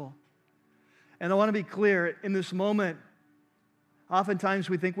possible. And I want to be clear, in this moment, oftentimes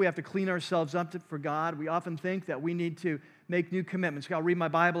we think we have to clean ourselves up for God. We often think that we need to make new commitments. I'll read my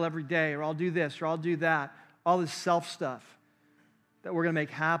Bible every day, or I'll do this, or I'll do that. All this self stuff that we're going to make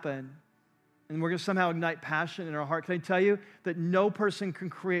happen. And we're going to somehow ignite passion in our heart. Can I tell you that no person can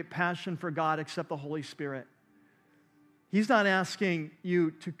create passion for God except the Holy Spirit? He's not asking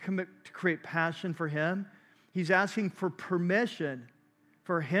you to commit to create passion for Him. He's asking for permission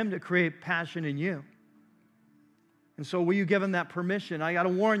for Him to create passion in you. And so will you give Him that permission? I got to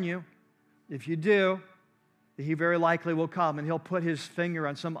warn you, if you do, He very likely will come and He'll put His finger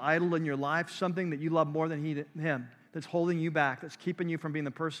on some idol in your life, something that you love more than Him, that's holding you back, that's keeping you from being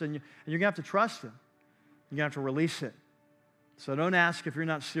the person, and you're going to have to trust Him. You're going to have to release it. So don't ask if you're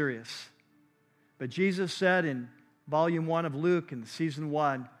not serious. But Jesus said in volume 1 of Luke in season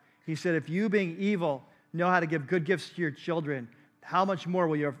 1, He said, if you being evil know how to give good gifts to your children, how much more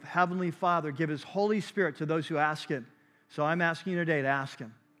will your heavenly Father give His Holy Spirit to those who ask Him? So I'm asking you today to ask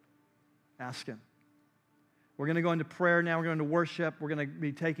Him. Ask Him. We're going to go into prayer now. We're going to worship. We're going to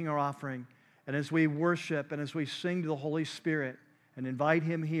be taking our offering. And as we worship and as we sing to the Holy Spirit and invite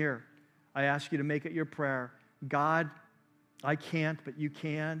Him here, I ask you to make it your prayer. God, I can't, but you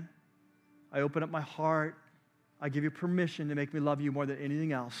can. I open up my heart. I give you permission to make me love you more than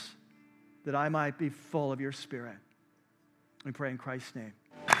anything else, that I might be full of your Spirit. We pray in Christ's name.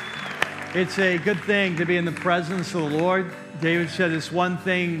 It's a good thing to be in the presence of the Lord. David said, it's one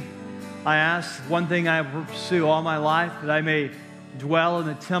thing I ask, one thing I pursue all my life, that I may dwell in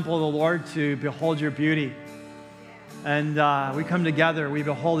the temple of the Lord to behold your beauty. And we come together, we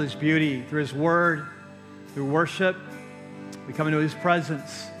behold His beauty through His word, through worship. We come into His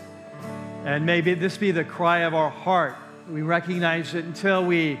presence. And maybe this be the cry of our heart. We recognize that until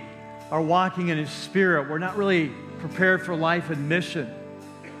we are walking in His Spirit, we're not really prepared for life and mission.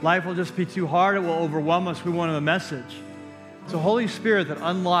 Life will just be too hard. It will overwhelm us. We want a message. It's the Holy Spirit that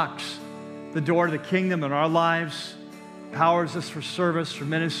unlocks the door to the kingdom in our lives, powers us for service, for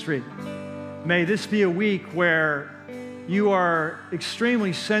ministry. May this be a week where you are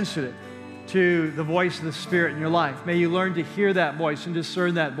extremely sensitive to the voice of the Spirit in your life. May you learn to hear that voice and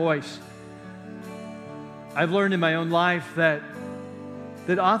discern that voice. I've learned in my own life that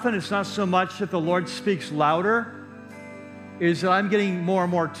often it's not so much that the Lord speaks louder, is that I'm getting more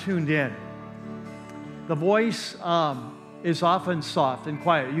and more tuned in. The voice is often soft and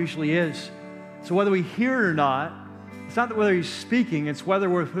quiet. It usually is. So whether we hear it or not, it's not whether He's speaking, it's whether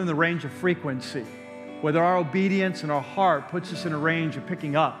we're within the range of frequency, whether our obedience and our heart puts us in a range of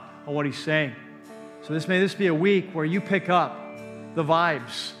picking up on what He's saying. So may this be a week where you pick up the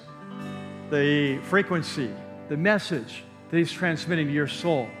vibes, the frequency, the message that He's transmitting to your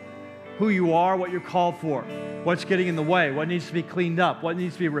soul. Who you are, what you're called for, what's getting in the way, what needs to be cleaned up, what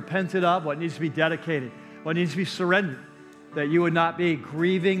needs to be repented of, what needs to be dedicated, what needs to be surrendered. That you would not be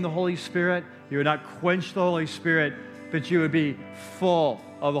grieving the Holy Spirit, you would not quench the Holy Spirit, but you would be full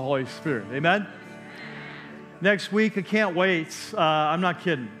of the Holy Spirit. Amen? Next week, I can't wait. I'm not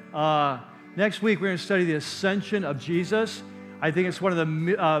kidding. Next week, we're going to study the ascension of Jesus. I think it's one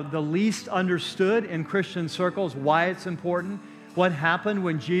of the least understood in Christian circles, why it's important. What happened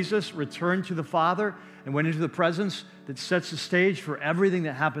when Jesus returned to the Father and went into the presence that sets the stage for everything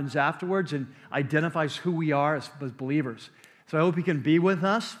that happens afterwards and identifies who we are as believers. So I hope you can be with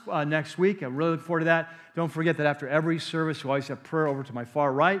us next week. I really look forward to that. Don't forget that after every service, we always have prayer over to my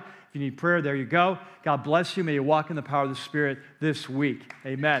far right. If you need prayer, there you go. God bless you. May you walk in the power of the Spirit this week.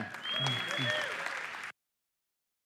 Amen.